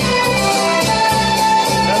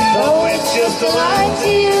 And though it's just a lie to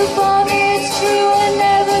you, for me it's true, I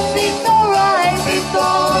never seemed so right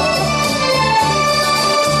before.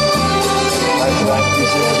 I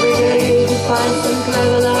practice every day to find some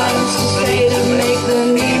clever lines to say to make the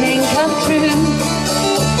meaning come true.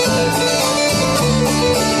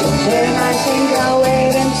 But then I think I'll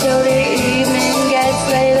wait until the evening gets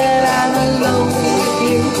late and I'm alone with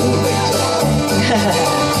you.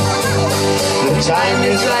 The time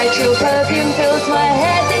is right, your perfume fills my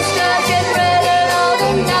head, it starts getting red and all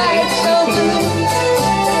the nights so blue.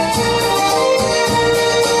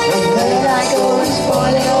 And then I go and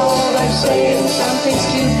spoil it all by saying something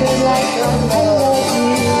stupid like I love you.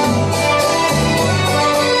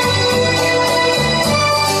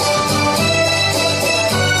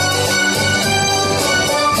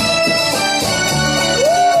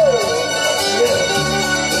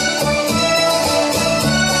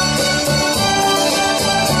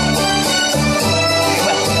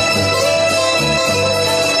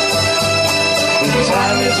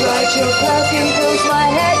 Time is right, your perfume fills my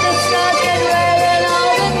head, the stars get red and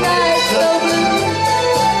all the nights so blue.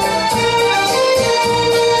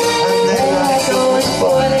 And then I go and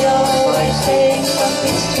spoil it all by saying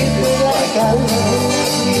something stupid like I love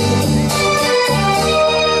you.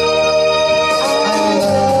 I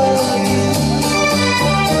love you.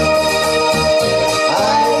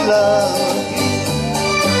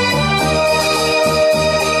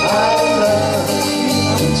 I love you.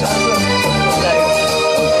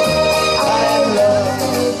 I love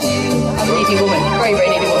you. Woman, very, very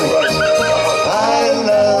needy woman. I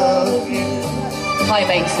love you. High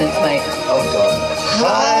maintenance, mate. Oh, God. I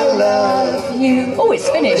love you. Oh, it's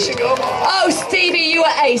finished. Oh, Stevie, you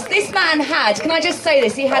were ace. This man had, can I just say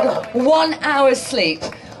this, he had 1 hour's sleep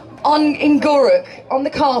in Guruk, on the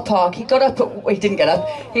car park. He got up well, he didn't get up.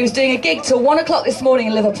 He was doing a gig till 1 o'clock this morning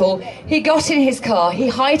in Liverpool. He got in his car, he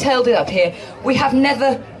hightailed it up here. We have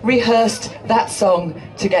never rehearsed that song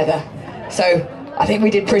together. So, I think we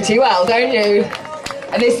did pretty well, don't you?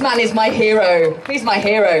 And this man is my hero. He's my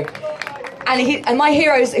hero. And my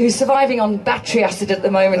hero who's surviving on battery acid at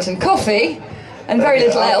the moment and coffee and very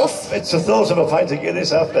little else. It's the thought of a pint of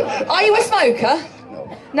Guinness after. Are you a smoker?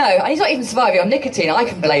 No, and he's not even surviving on nicotine. I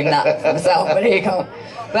can blame that for myself, but here you go.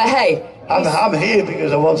 But hey. I'm here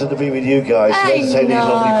because I wanted to be with you guys.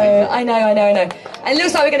 I know. And it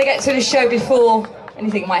looks like we're going to get through the show before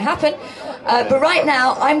anything might happen. But right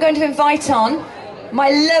now, I'm going to invite on my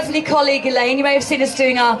lovely colleague Elaine. You may have seen us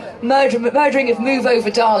doing our murdering of Move Over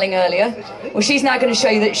Darling earlier. Well, she's now going to show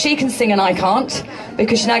you that she can sing and I can't,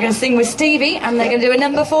 because she's now going to sing with Stevie and they're going to do a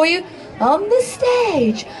number for you on the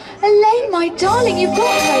stage. Elaine, my darling, you've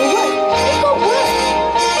got no work. You've got work.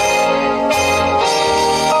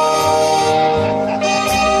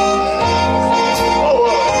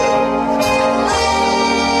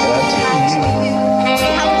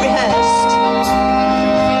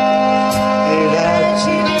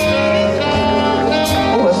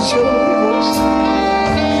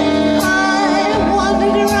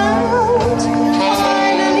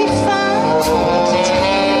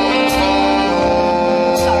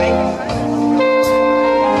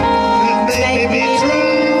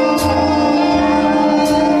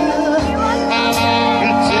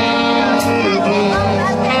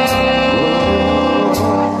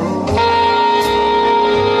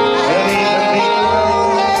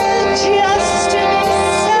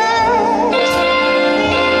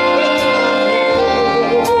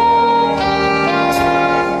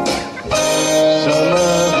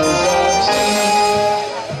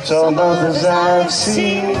 Some others I've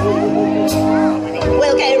seen.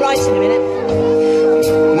 We'll get it right in a minute.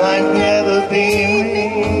 Might never be me.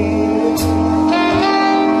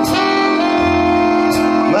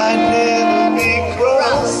 Might never be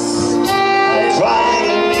cross. Try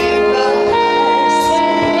to be nice,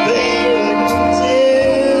 baby, too.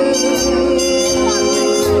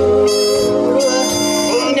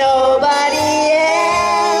 Nobody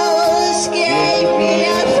else gave me a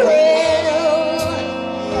thrill.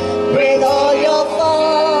 With all your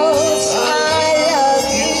faults, I love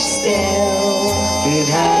you still. It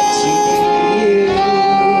had to be you,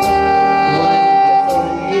 wonderful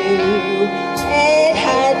you. It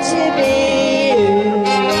had to be you.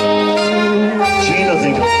 She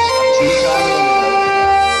doesn't. She's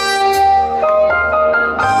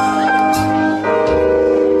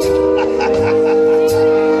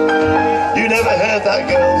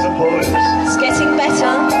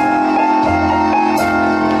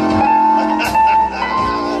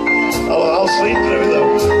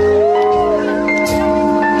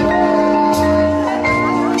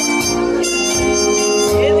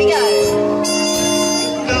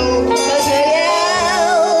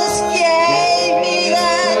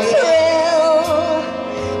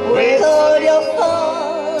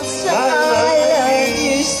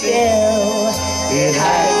It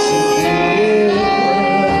had to be you,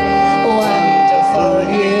 wonderful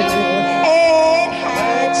you. It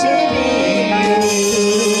had to be you.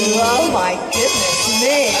 Oh my goodness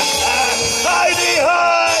me. Heidi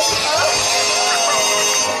High!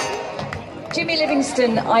 Jimmy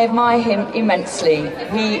Livingston, I admire him immensely.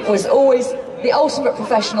 He was always the ultimate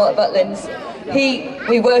professional at Butlins.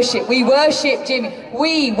 We worship Jimmy.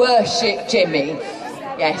 We worship Jimmy.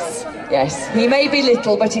 Yes, yes. He may be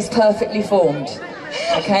little, but he's perfectly formed.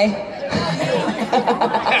 Okay?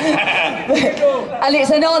 And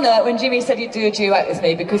it's an honour when Jimmy said he'd do a duet with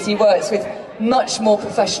me, because he works with much more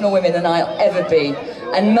professional women than I'll ever be,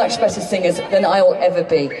 and much better singers than I will ever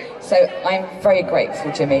be. So I'm very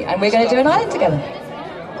grateful, Jimmy, and we're going to do an island together.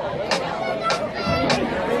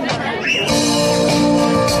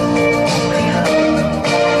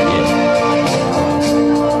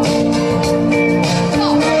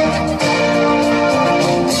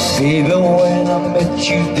 Baby, when I met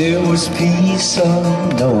you, there was peace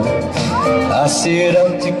unknown. I set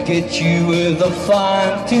out to get you with a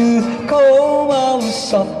fine-tooth comb. I was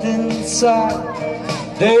soft inside.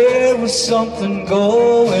 There was something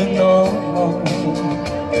going on.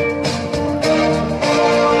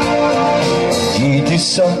 You do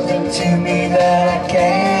something to me that I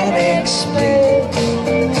can't explain.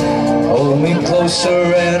 Hold me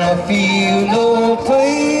closer and I feel no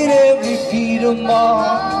pain. Every beat of my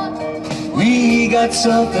heart, we got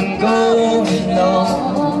something going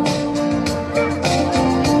on.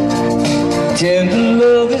 Tender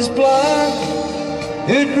love is blind.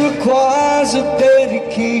 It requires a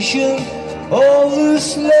dedication. All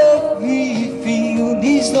this love we feel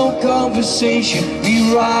needs no conversation.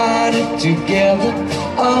 We ride it together,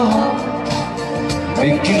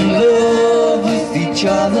 making love with each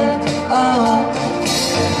other,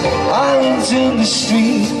 Islands in the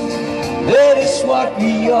stream, that is what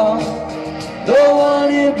we are. No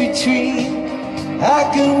one in between.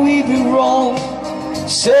 How can we be wrong?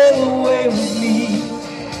 Sail away with me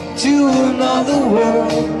to another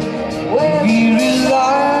world where we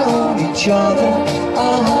rely on each other,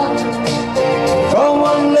 from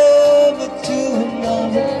one lover to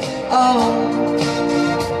another, I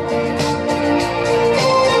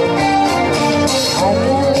can't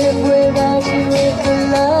live without you if the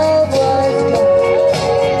love was gone.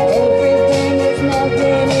 Everything is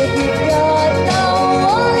nothing if you got no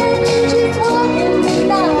one. Just walking the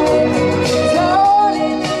night, slowly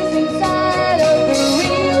losing sight of the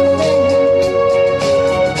real thing.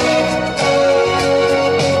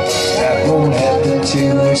 That won't happen to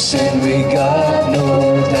us, and we got no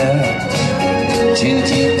doubt. Too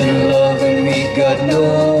deep in love and we got no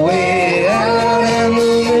way out, and the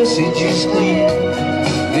message is clear.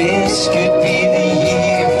 This could be the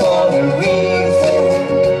year for the real thing.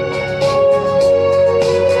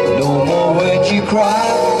 No more would you cry,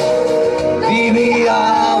 baby, I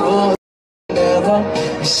will never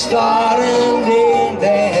start and end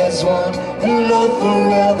as one. Love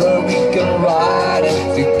forever, we can ride it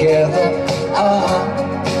together,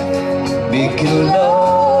 making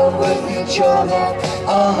love with each other,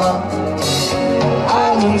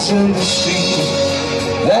 Islands in the stream,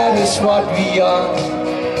 that is what we are.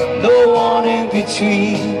 No one in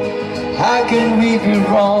between. How can we be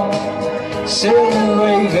wrong? Sail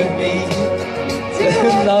away with me to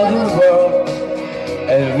another world,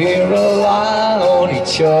 and we rely on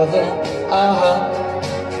each other,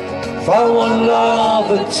 from one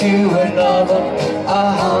lover to another,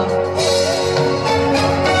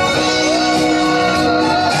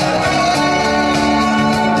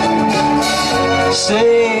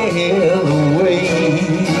 sail away.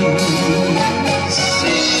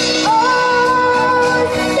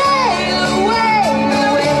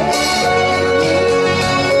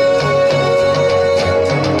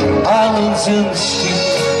 Islands in the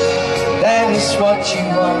street, that is what you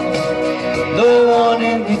want. No one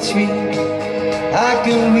in between. How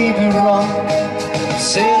can we be wrong?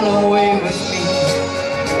 Sail away with me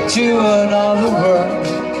to another world,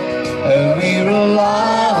 and we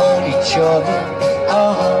rely on each other,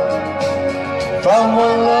 from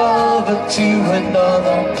one lover to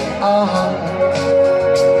another,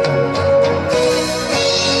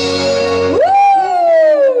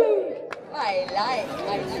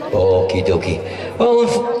 Okie dokie. Well,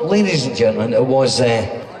 ladies and gentlemen, it was a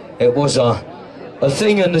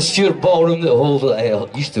thing in the Stuart Ballroom that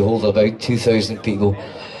used to hold about 2,000 people.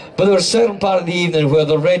 But there was a certain part of the evening where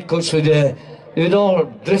the Redcoats would all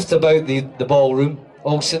drift about the ballroom,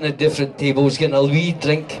 all sitting at different tables, getting a wee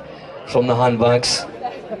drink from the handbags.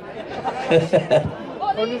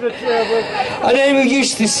 And then we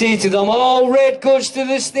used to say to them, all redcoats to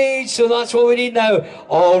the stage, so that's what we need now.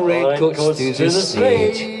 All redcoats to the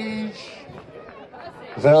stage.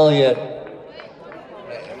 Brilliant.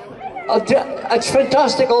 It's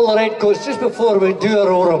fantastic, all the redcoats. Just before we do our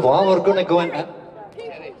au revoir, we're going to go into...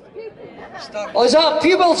 Oh, is that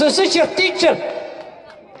pupils? Is this your teacher?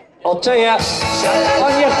 I'll tell you,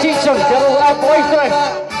 I'm your teacher, you're a little boyfriend.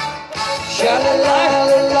 So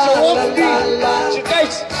won't be. So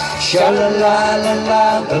guys.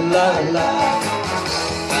 Sha-la-la-la-la-la-la-la.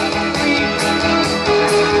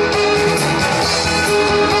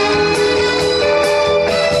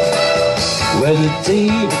 When the day,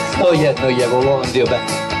 no yet, we'll let him do a bit.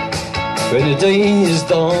 When the day is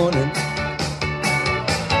dawning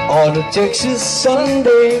on a Texas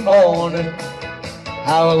Sunday morning,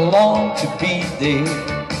 how I long to be there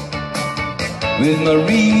with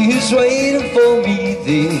Marie who's waiting for me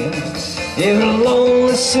there in a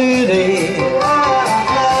lonely city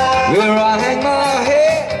where I hang my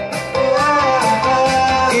head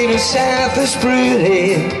in a South is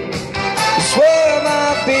pretty. It's where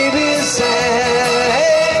my baby's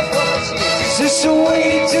at. It's just a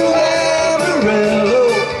way to Amarillo.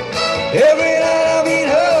 Every night I've been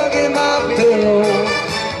hugging my pillow,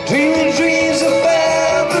 dreaming dreams of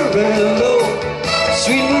Amarillo.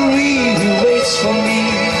 Sweet Marie who waits for me.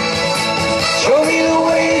 Show me the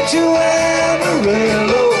way to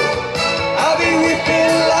Amarillo. I'll be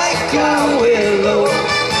weeping like a willow,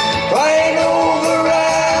 crying over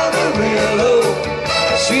Amarillo.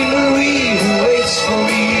 Sweet Marie who waits for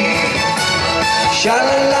me.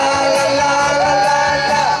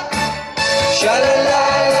 Sha-la-la-la-la-la-la-la.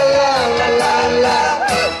 Sha-la-la-la-la-la-la-la.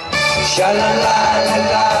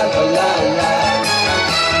 Sha-la-la-la-la-la-la.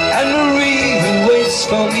 And Marie who waits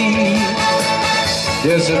for me.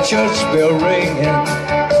 There's a church bell ringing,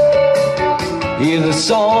 hear the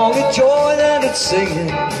song of joy that it's singing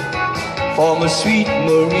for my sweet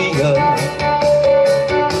Maria.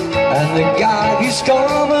 And the guy who's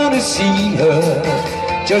coming to see her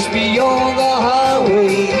just beyond the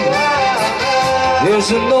highway, there's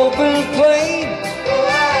an open plain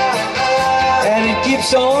and it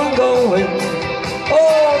keeps on going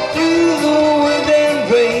all through the wind and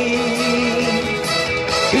rain.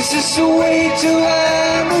 It's just a way to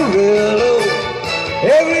Amarillo.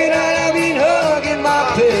 Every night I've been hugging my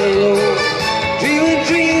pillow, dreaming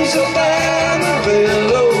dreams of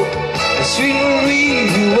Amarillo. And sweet Marie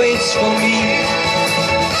who waits for me.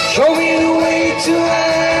 Show me the way to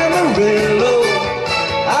Amarillo.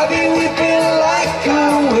 I'll be weeping like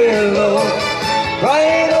a willow,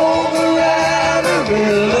 crying over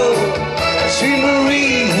Amarillo. Sweet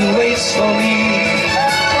Marie who waits for me.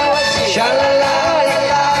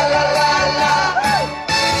 Sha-la-la-la-la-la-la.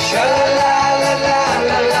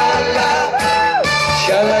 Sha-la-la-la-la-la-la.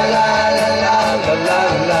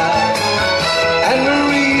 Sha-la-la-la-la-la-la. And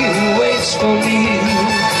Marie who waits for me.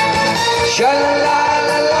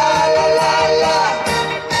 Sha-la-la-la-la-la-la.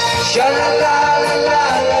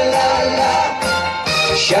 Sha-la-la-la-la-la-la.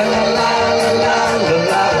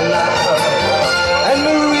 Sha-la-la-la-la-la-la. And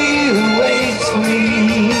Marie who waits for me.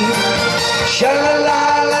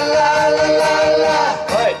 Sha-la-la-la-la-la-la.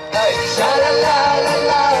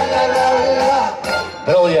 Sha-la-la-la-la-la-la.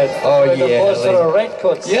 Brilliant. Oh yeah. Those are our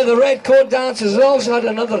redcoats. Yeah, the redcoat dancers also had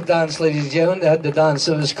another dance, ladies and gentlemen. They had the dance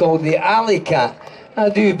that was called the Alley Cat. I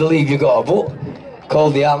do believe you got a boat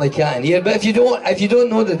called the Alley Cat in here, but if you don't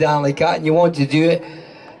know the Alley Cat and you want to do it,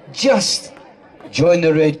 just join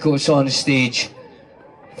the redcoats on stage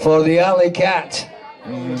for the Alley Cat.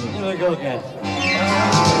 Here we go again.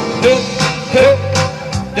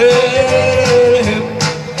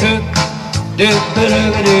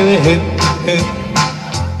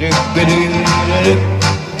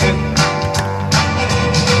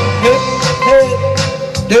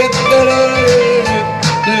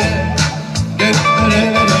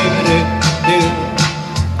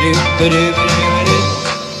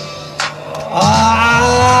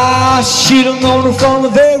 She'd have known her from the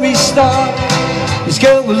very start. This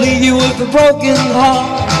girl will leave you with a broken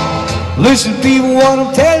heart. Listen, people, what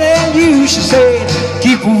I'm telling you, she said,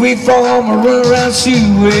 keep away from her, run around Sue.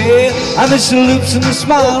 I miss the lips and the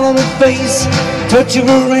smile on her face, touch of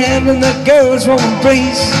her hand and that girl's warm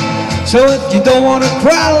embrace. So if you don't want to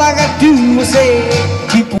cry like I do, I say,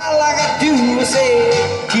 keep like I do, I say,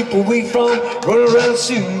 keep away from, run around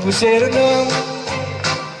Sue. I said, no.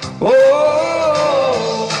 Oh,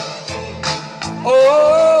 oh,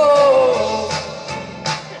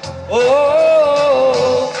 oh, oh.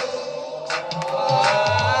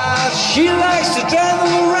 She likes to drive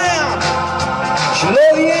them around. She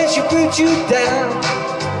love you and she put you down.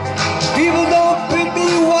 People don't put me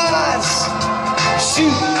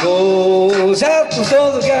Sue goes out with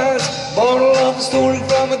all the guys. Moral of the story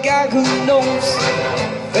from a guy who knows.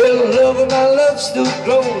 Fell in love and my love still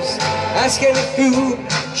grows. Ask any fool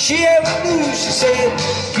she ever knew. She said,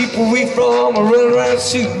 keep away from a run around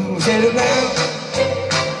Sue. Said it now.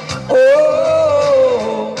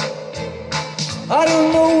 Oh, I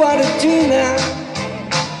don't know what to do now.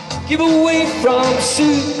 Keep away from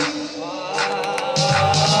Sue.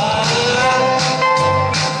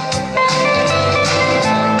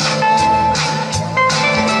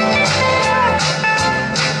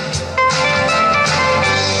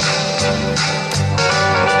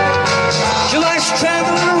 She likes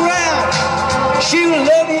traveling around. She will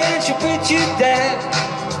love you and she'll put you down.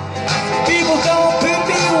 People don't put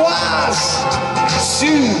me wise.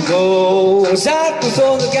 Sue goes out with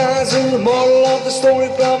all the guys. And the moral of the story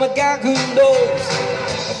from a guy who knows.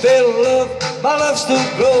 I fell in love, my love still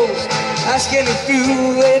grows. Ask any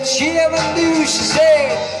fool that she ever knew. She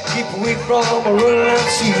said, keep away from a run around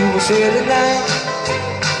Sue. Said it now.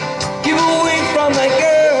 Keep away from that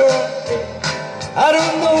girl. I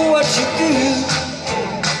don't know what you do.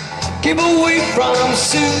 Keep away from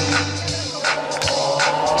Sue.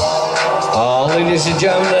 Oh, ladies and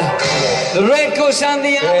gentlemen, the Redcoats and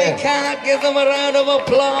the Alley can't give them a round of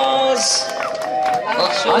applause.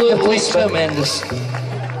 Absolutely tremendous.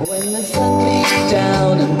 When the sun beats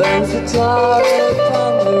down and burns the tar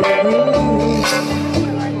upon the roof,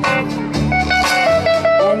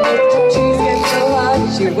 and the trees get so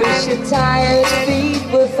hot you wish your tired feet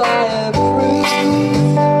were fireproof.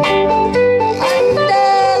 Under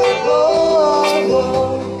the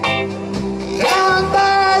boardwalk, down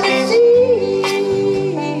by the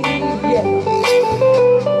sea, yeah.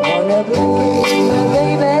 Wanna believe my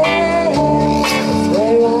baby, that's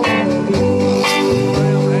where I'll be.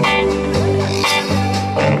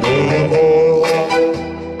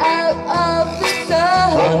 Out of the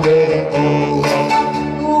sun,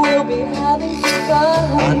 we'll be having some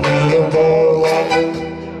fun. Under the boardwalk,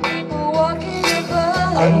 People walking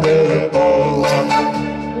above, under the boardwalk,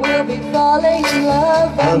 we'll be falling in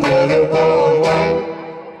love. under the boardwalk,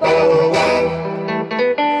 boardwalk.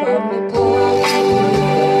 From the park,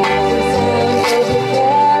 the sounds of the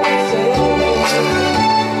carousel.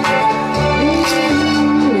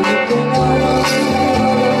 Looking out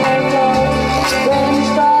on the hot dogs, French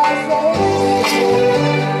fries,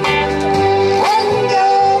 under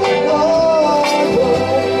the boardwalk,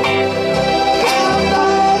 down by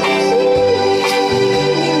the sea.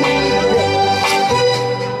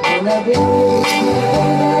 Wanna be with my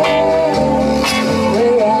baby,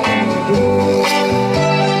 where I do.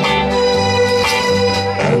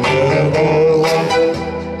 Under the boardwalk,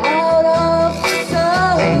 Out of the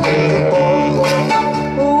sun, under the boardwalk,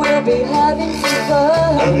 we'll be having some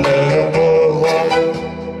fun. under the boardwalk,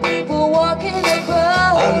 People walking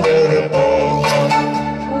above, under the boardwalk,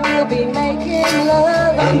 we'll be making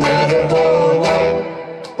love. under the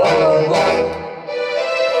boardwalk, boardwalk.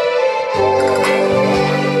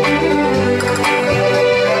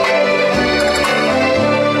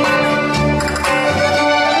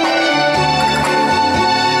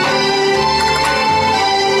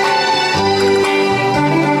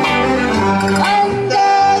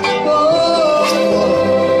 Under the boardwalk,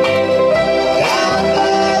 Down by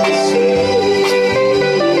the sea,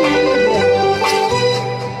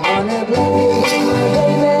 wanna be with my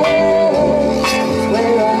baby,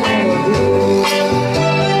 where I'll be.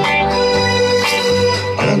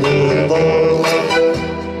 under the boardwalk,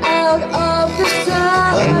 Out of the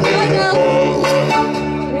sun, under the boardwalk,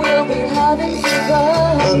 we'll be having some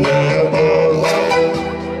fun. under the boardwalk,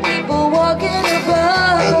 People walking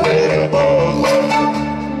above, under the boardwalk,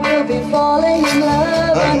 we'll be falling in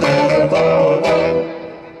love. under the boardwalk,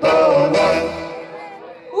 boardwalk.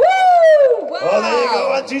 Woo! Wow. Oh, there you go,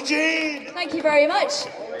 Auntie Jean. Thank you very much.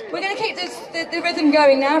 We're going to keep the rhythm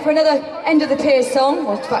going now for another end of the Pier song.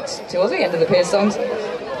 Well, in fact, 2 or 3 end of the Pier songs.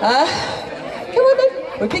 Come on then.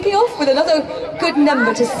 We're kicking off with another good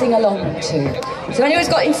number to sing along to. So anyone's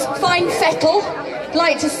got in fine fettle,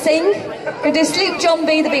 like to sing, going to do Sleep John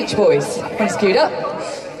B. the Beach Boys. When it's queued up.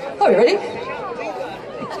 Are we ready?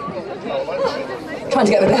 Trying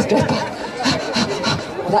to get the left back.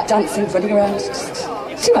 All that dancing, running around. Just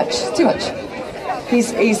too much, too much.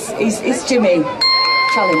 He's Jimmy.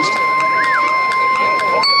 Challenged.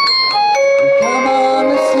 Come on,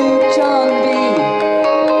 let's Sleep John B.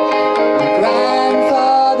 My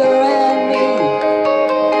grandfather and me.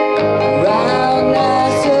 Round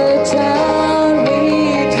Nassau town we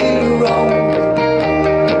do roam.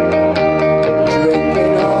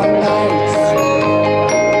 Drinking all night.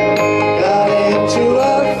 Got into a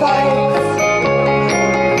fight.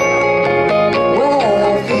 Well,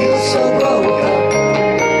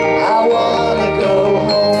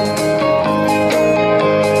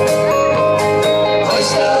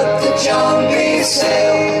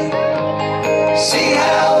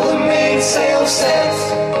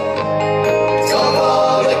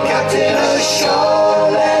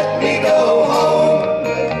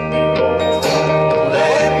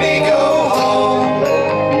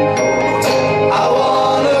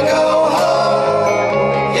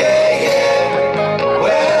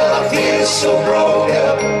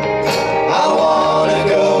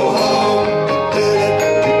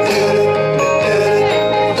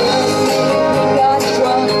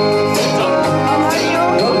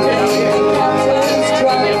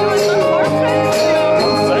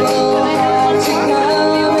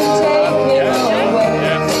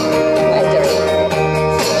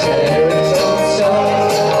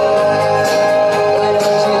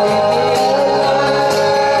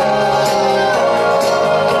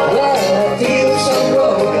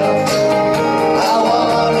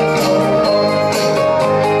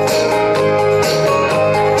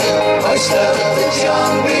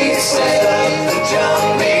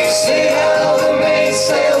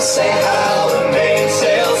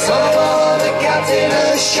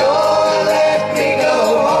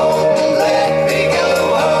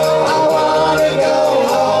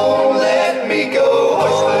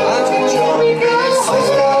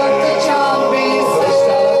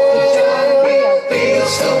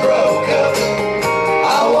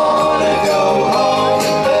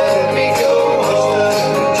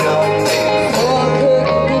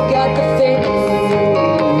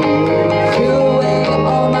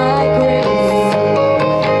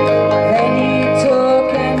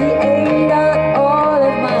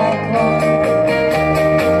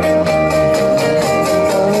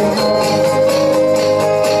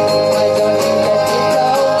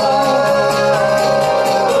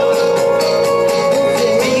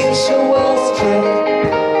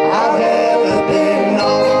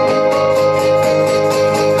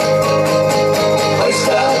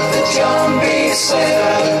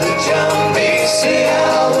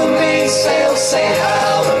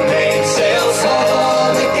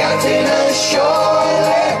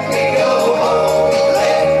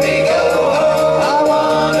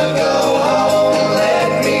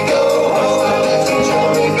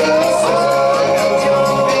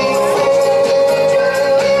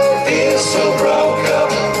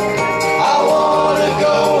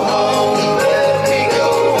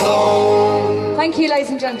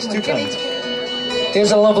 gentlemen. Give me...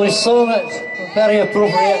 Here's a lovely song that's very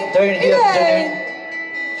appropriate down here in Dunoon.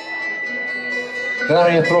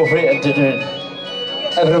 Very appropriate in Dunoon.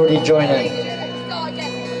 Everybody join in.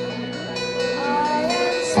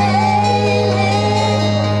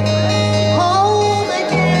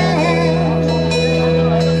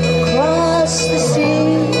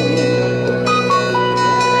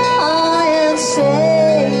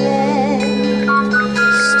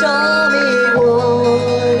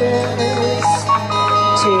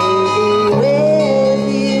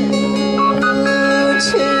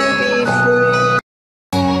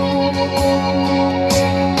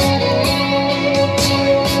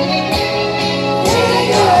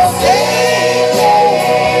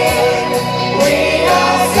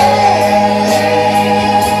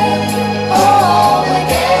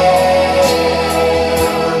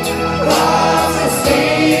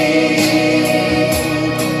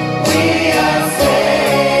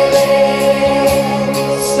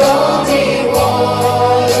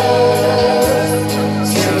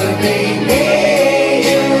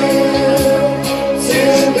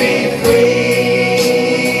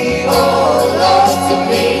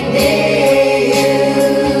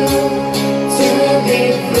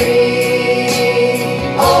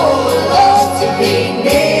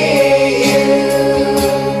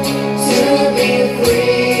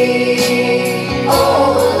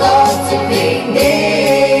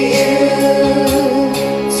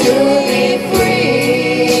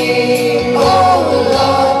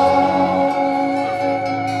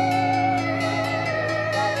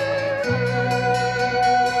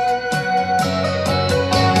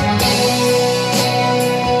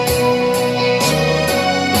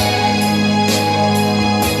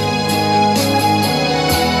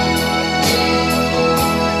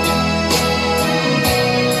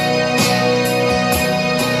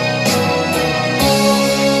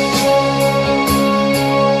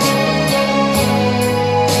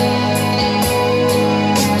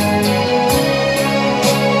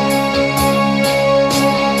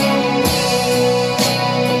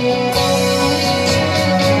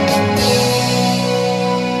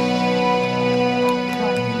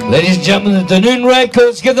 Ladies and gentlemen, the Dunoon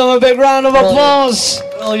Redcoats, give them a big round of applause.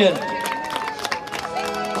 Brilliant.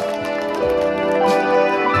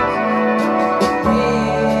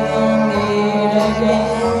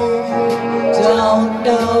 Don't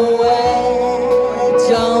know where,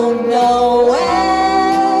 don't know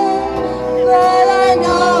when, but I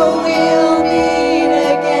know we'll meet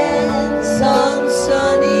again some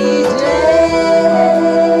sunny day.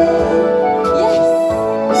 Yes.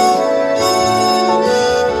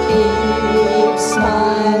 Keep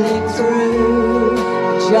smiling through,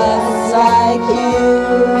 just like you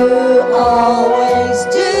always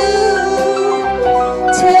do,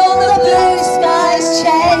 till the blue skies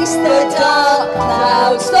chase the dark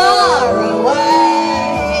clouds far away.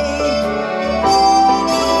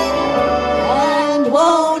 And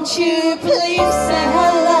won't you please say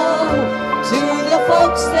hello to the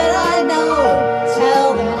folks that I know, tell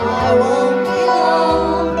them I won't be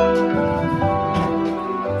long.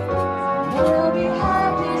 They'll be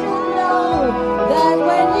happy to know that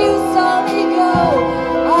when you saw me go,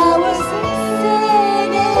 I was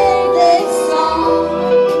singing this song.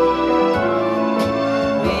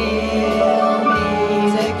 We'll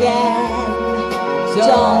meet again,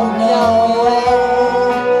 don't know when,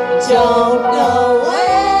 don't know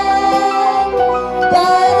when, but I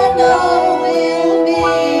know we'll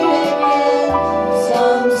meet again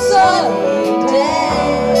some sunny day.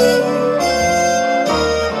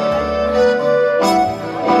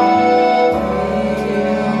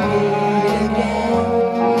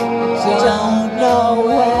 Don't know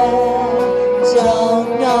when, don't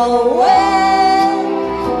know when,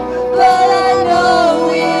 but I know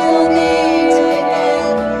we'll meet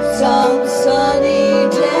again some sunny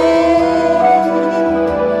day.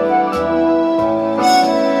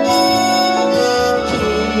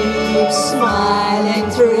 Keep smiling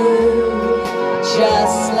through,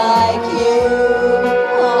 just like you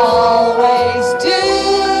always do,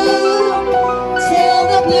 till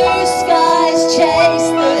the blue skies chase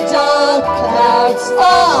the dark clouds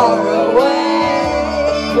far away.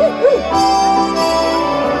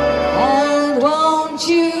 And won't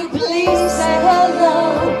you please say hello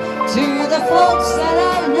to the folks that I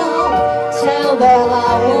know, tell them I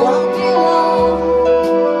won't be long.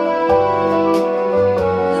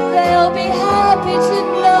 They'll be happy to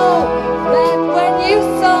know that when you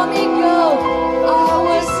saw me go, I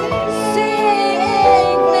was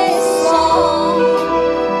singing this song.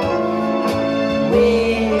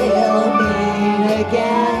 We'll meet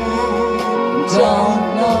again,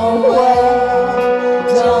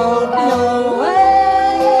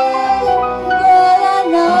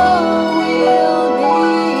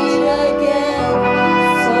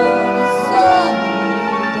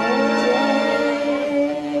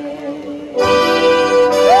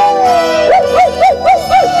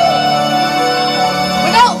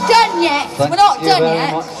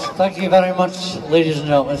 yet. much. Thank you very much, ladies and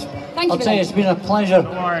gentlemen. Thank you I'll for tell you, that. it's been a pleasure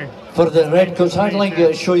for the Redcoats. I'd like you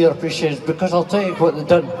to show your appreciation because I'll tell you what they've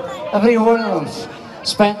done. Every one of them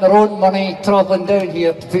spent their own money travelling down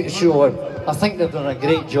here to put a show on. I think they've done a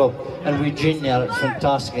great job, and with Junior, it's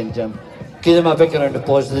fantastic, and Jim. Give them a big round of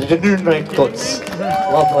applause. The Dunoon Redcoats.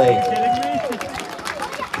 Lovely.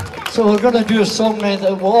 So we're going to do a song now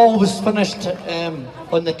that we always finished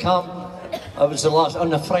on the camp. It was the last, on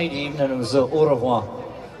the Friday evening, it was the Au revoir.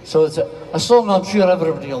 So it's a song I'm sure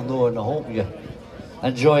everybody will know, and I hope you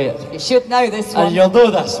enjoy it. You should know this one. And you'll know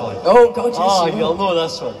this one. Oh, God, yes, Oh, you will. you'll know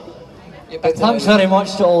this one. Thanks very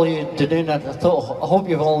much to all you doing it. I hope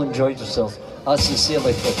you've all enjoyed yourselves. That's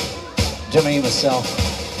sincerely for Jimmy, myself,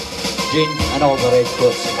 Jean, and all the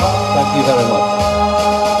Redcoats. Thank you very much.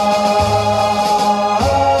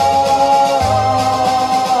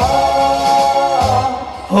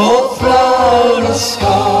 Oh, flower of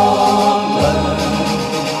Scotland,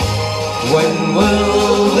 when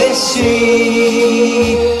will we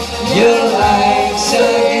see your lights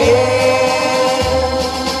again?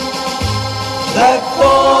 That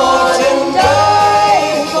fought and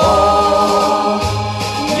died for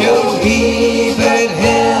your reaped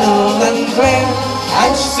hill and glen,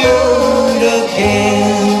 and stood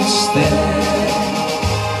against them.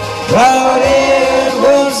 Proud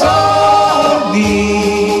Edward's army,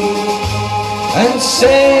 and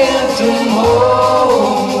sent them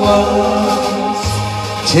homewards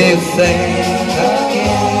to think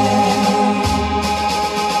again.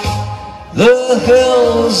 The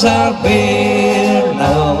hills are bare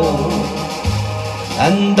now,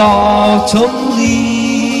 and autumn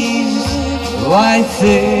leaves lie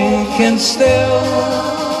thick and still.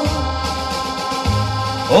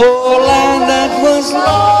 Oh, land that was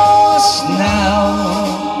lost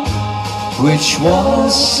now, which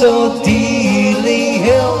was so dearly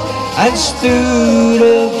held and stood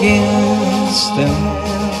against them.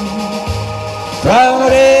 Proud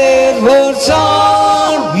Edward's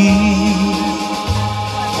army,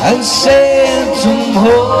 and sent them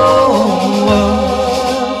homeward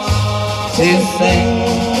to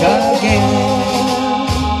think again.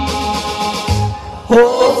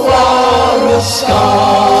 Oh, flower of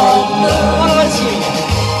Scotland,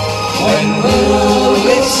 when will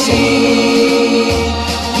we see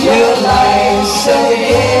your lights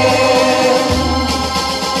again?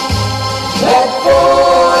 That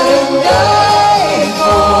fought and died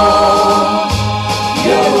for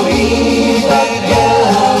your reaped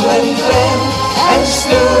hill and glen, and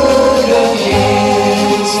stood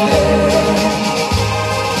against them.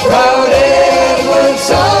 Proud Edward's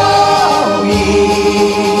army,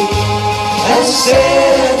 and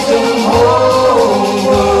sent them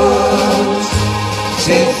homeward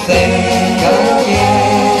to think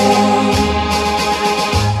again.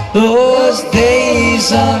 Those days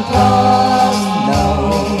are gone now,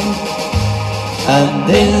 and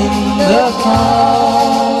in the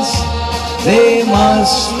past they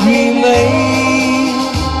must remain.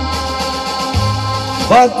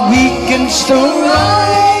 But we can still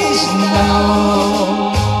rise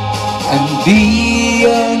now and be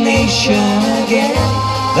a nation again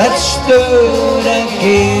that stood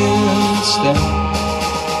against them.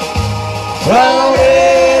 Proud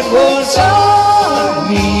Edward's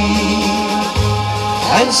army,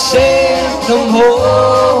 and sent them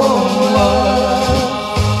homeward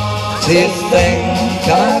to think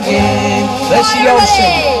again. Let's see y'all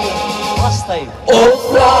sing. Last time. Oh,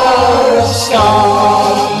 flower of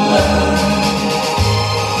Scotland,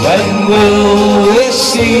 when will we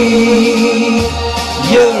see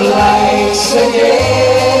your lights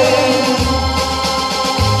again?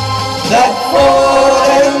 That fought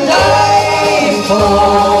and died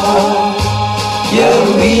for your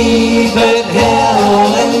reaped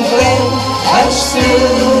hill and glen, and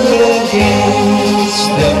stood against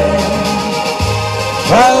them.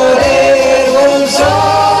 Proud Edward's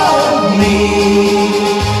army,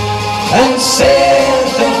 and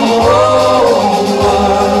sent them homeward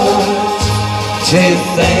to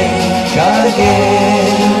think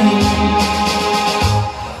again.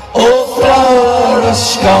 Oh, flower of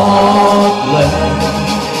Scotland,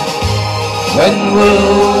 when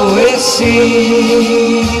will we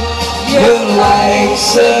see your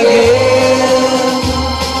lights again?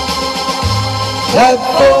 That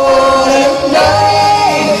fought and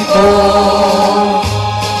died for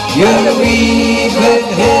your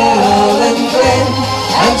reaped hill and glen,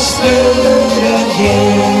 and stood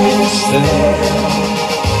against them.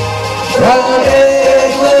 Proud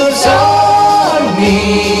Edward's army,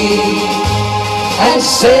 and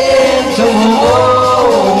sent them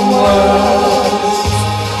homeward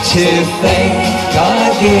to think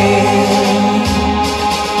again.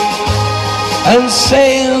 and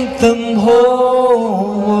sent them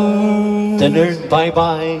home. Dunoon,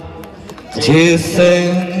 bye-bye. To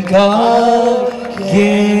think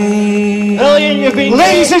again. Brilliant, you've been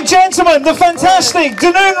Ladies and gentlemen, the fantastic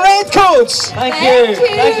Dunoon Redcoats. Thank you.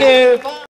 Thank you.